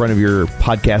you're in front of your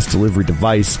podcast delivery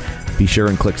device, be sure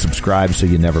and click subscribe so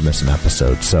you never miss an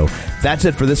episode. So that's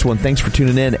it for this one. Thanks for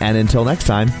tuning in. And until next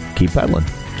time, keep pedaling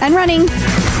and running. Clip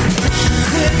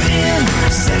in,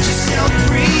 set yourself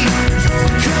free.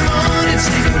 Come on and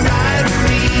take a ride with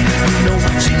me. You know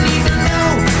what you need to know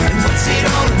and what's it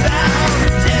all about.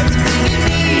 Everything you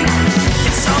need,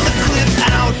 it's on the Clip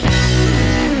Out.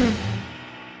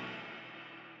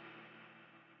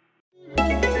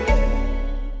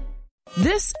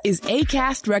 This is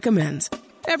Acast Recommends.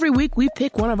 Every week we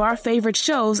pick one of our favorite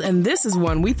shows, and this is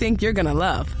one we think you're gonna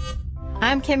love.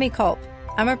 I'm Kimmy Culp.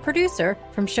 I'm a producer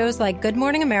from shows like Good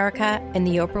Morning America and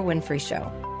The Oprah Winfrey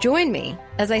Show. Join me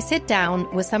as I sit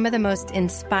down with some of the most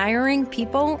inspiring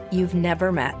people you've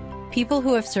never met. People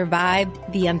who have survived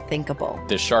the unthinkable.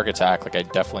 This shark attack, I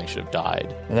definitely should have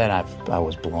died. And then I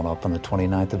was blown up on the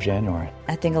 29th of January.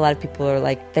 I think a lot of people are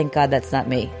like, thank God that's not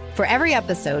me. For every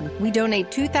episode, we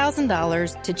donate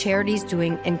 $2,000 to charities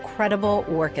doing incredible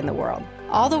work in the world.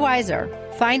 All the wiser.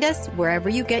 Find us wherever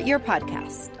you get your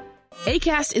podcasts.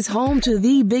 Acast is home to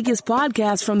the biggest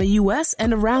podcasts from the U.S.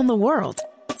 and around the world.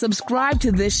 Subscribe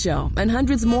to this show and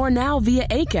hundreds more now via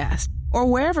Acast or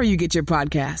wherever you get your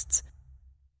podcasts.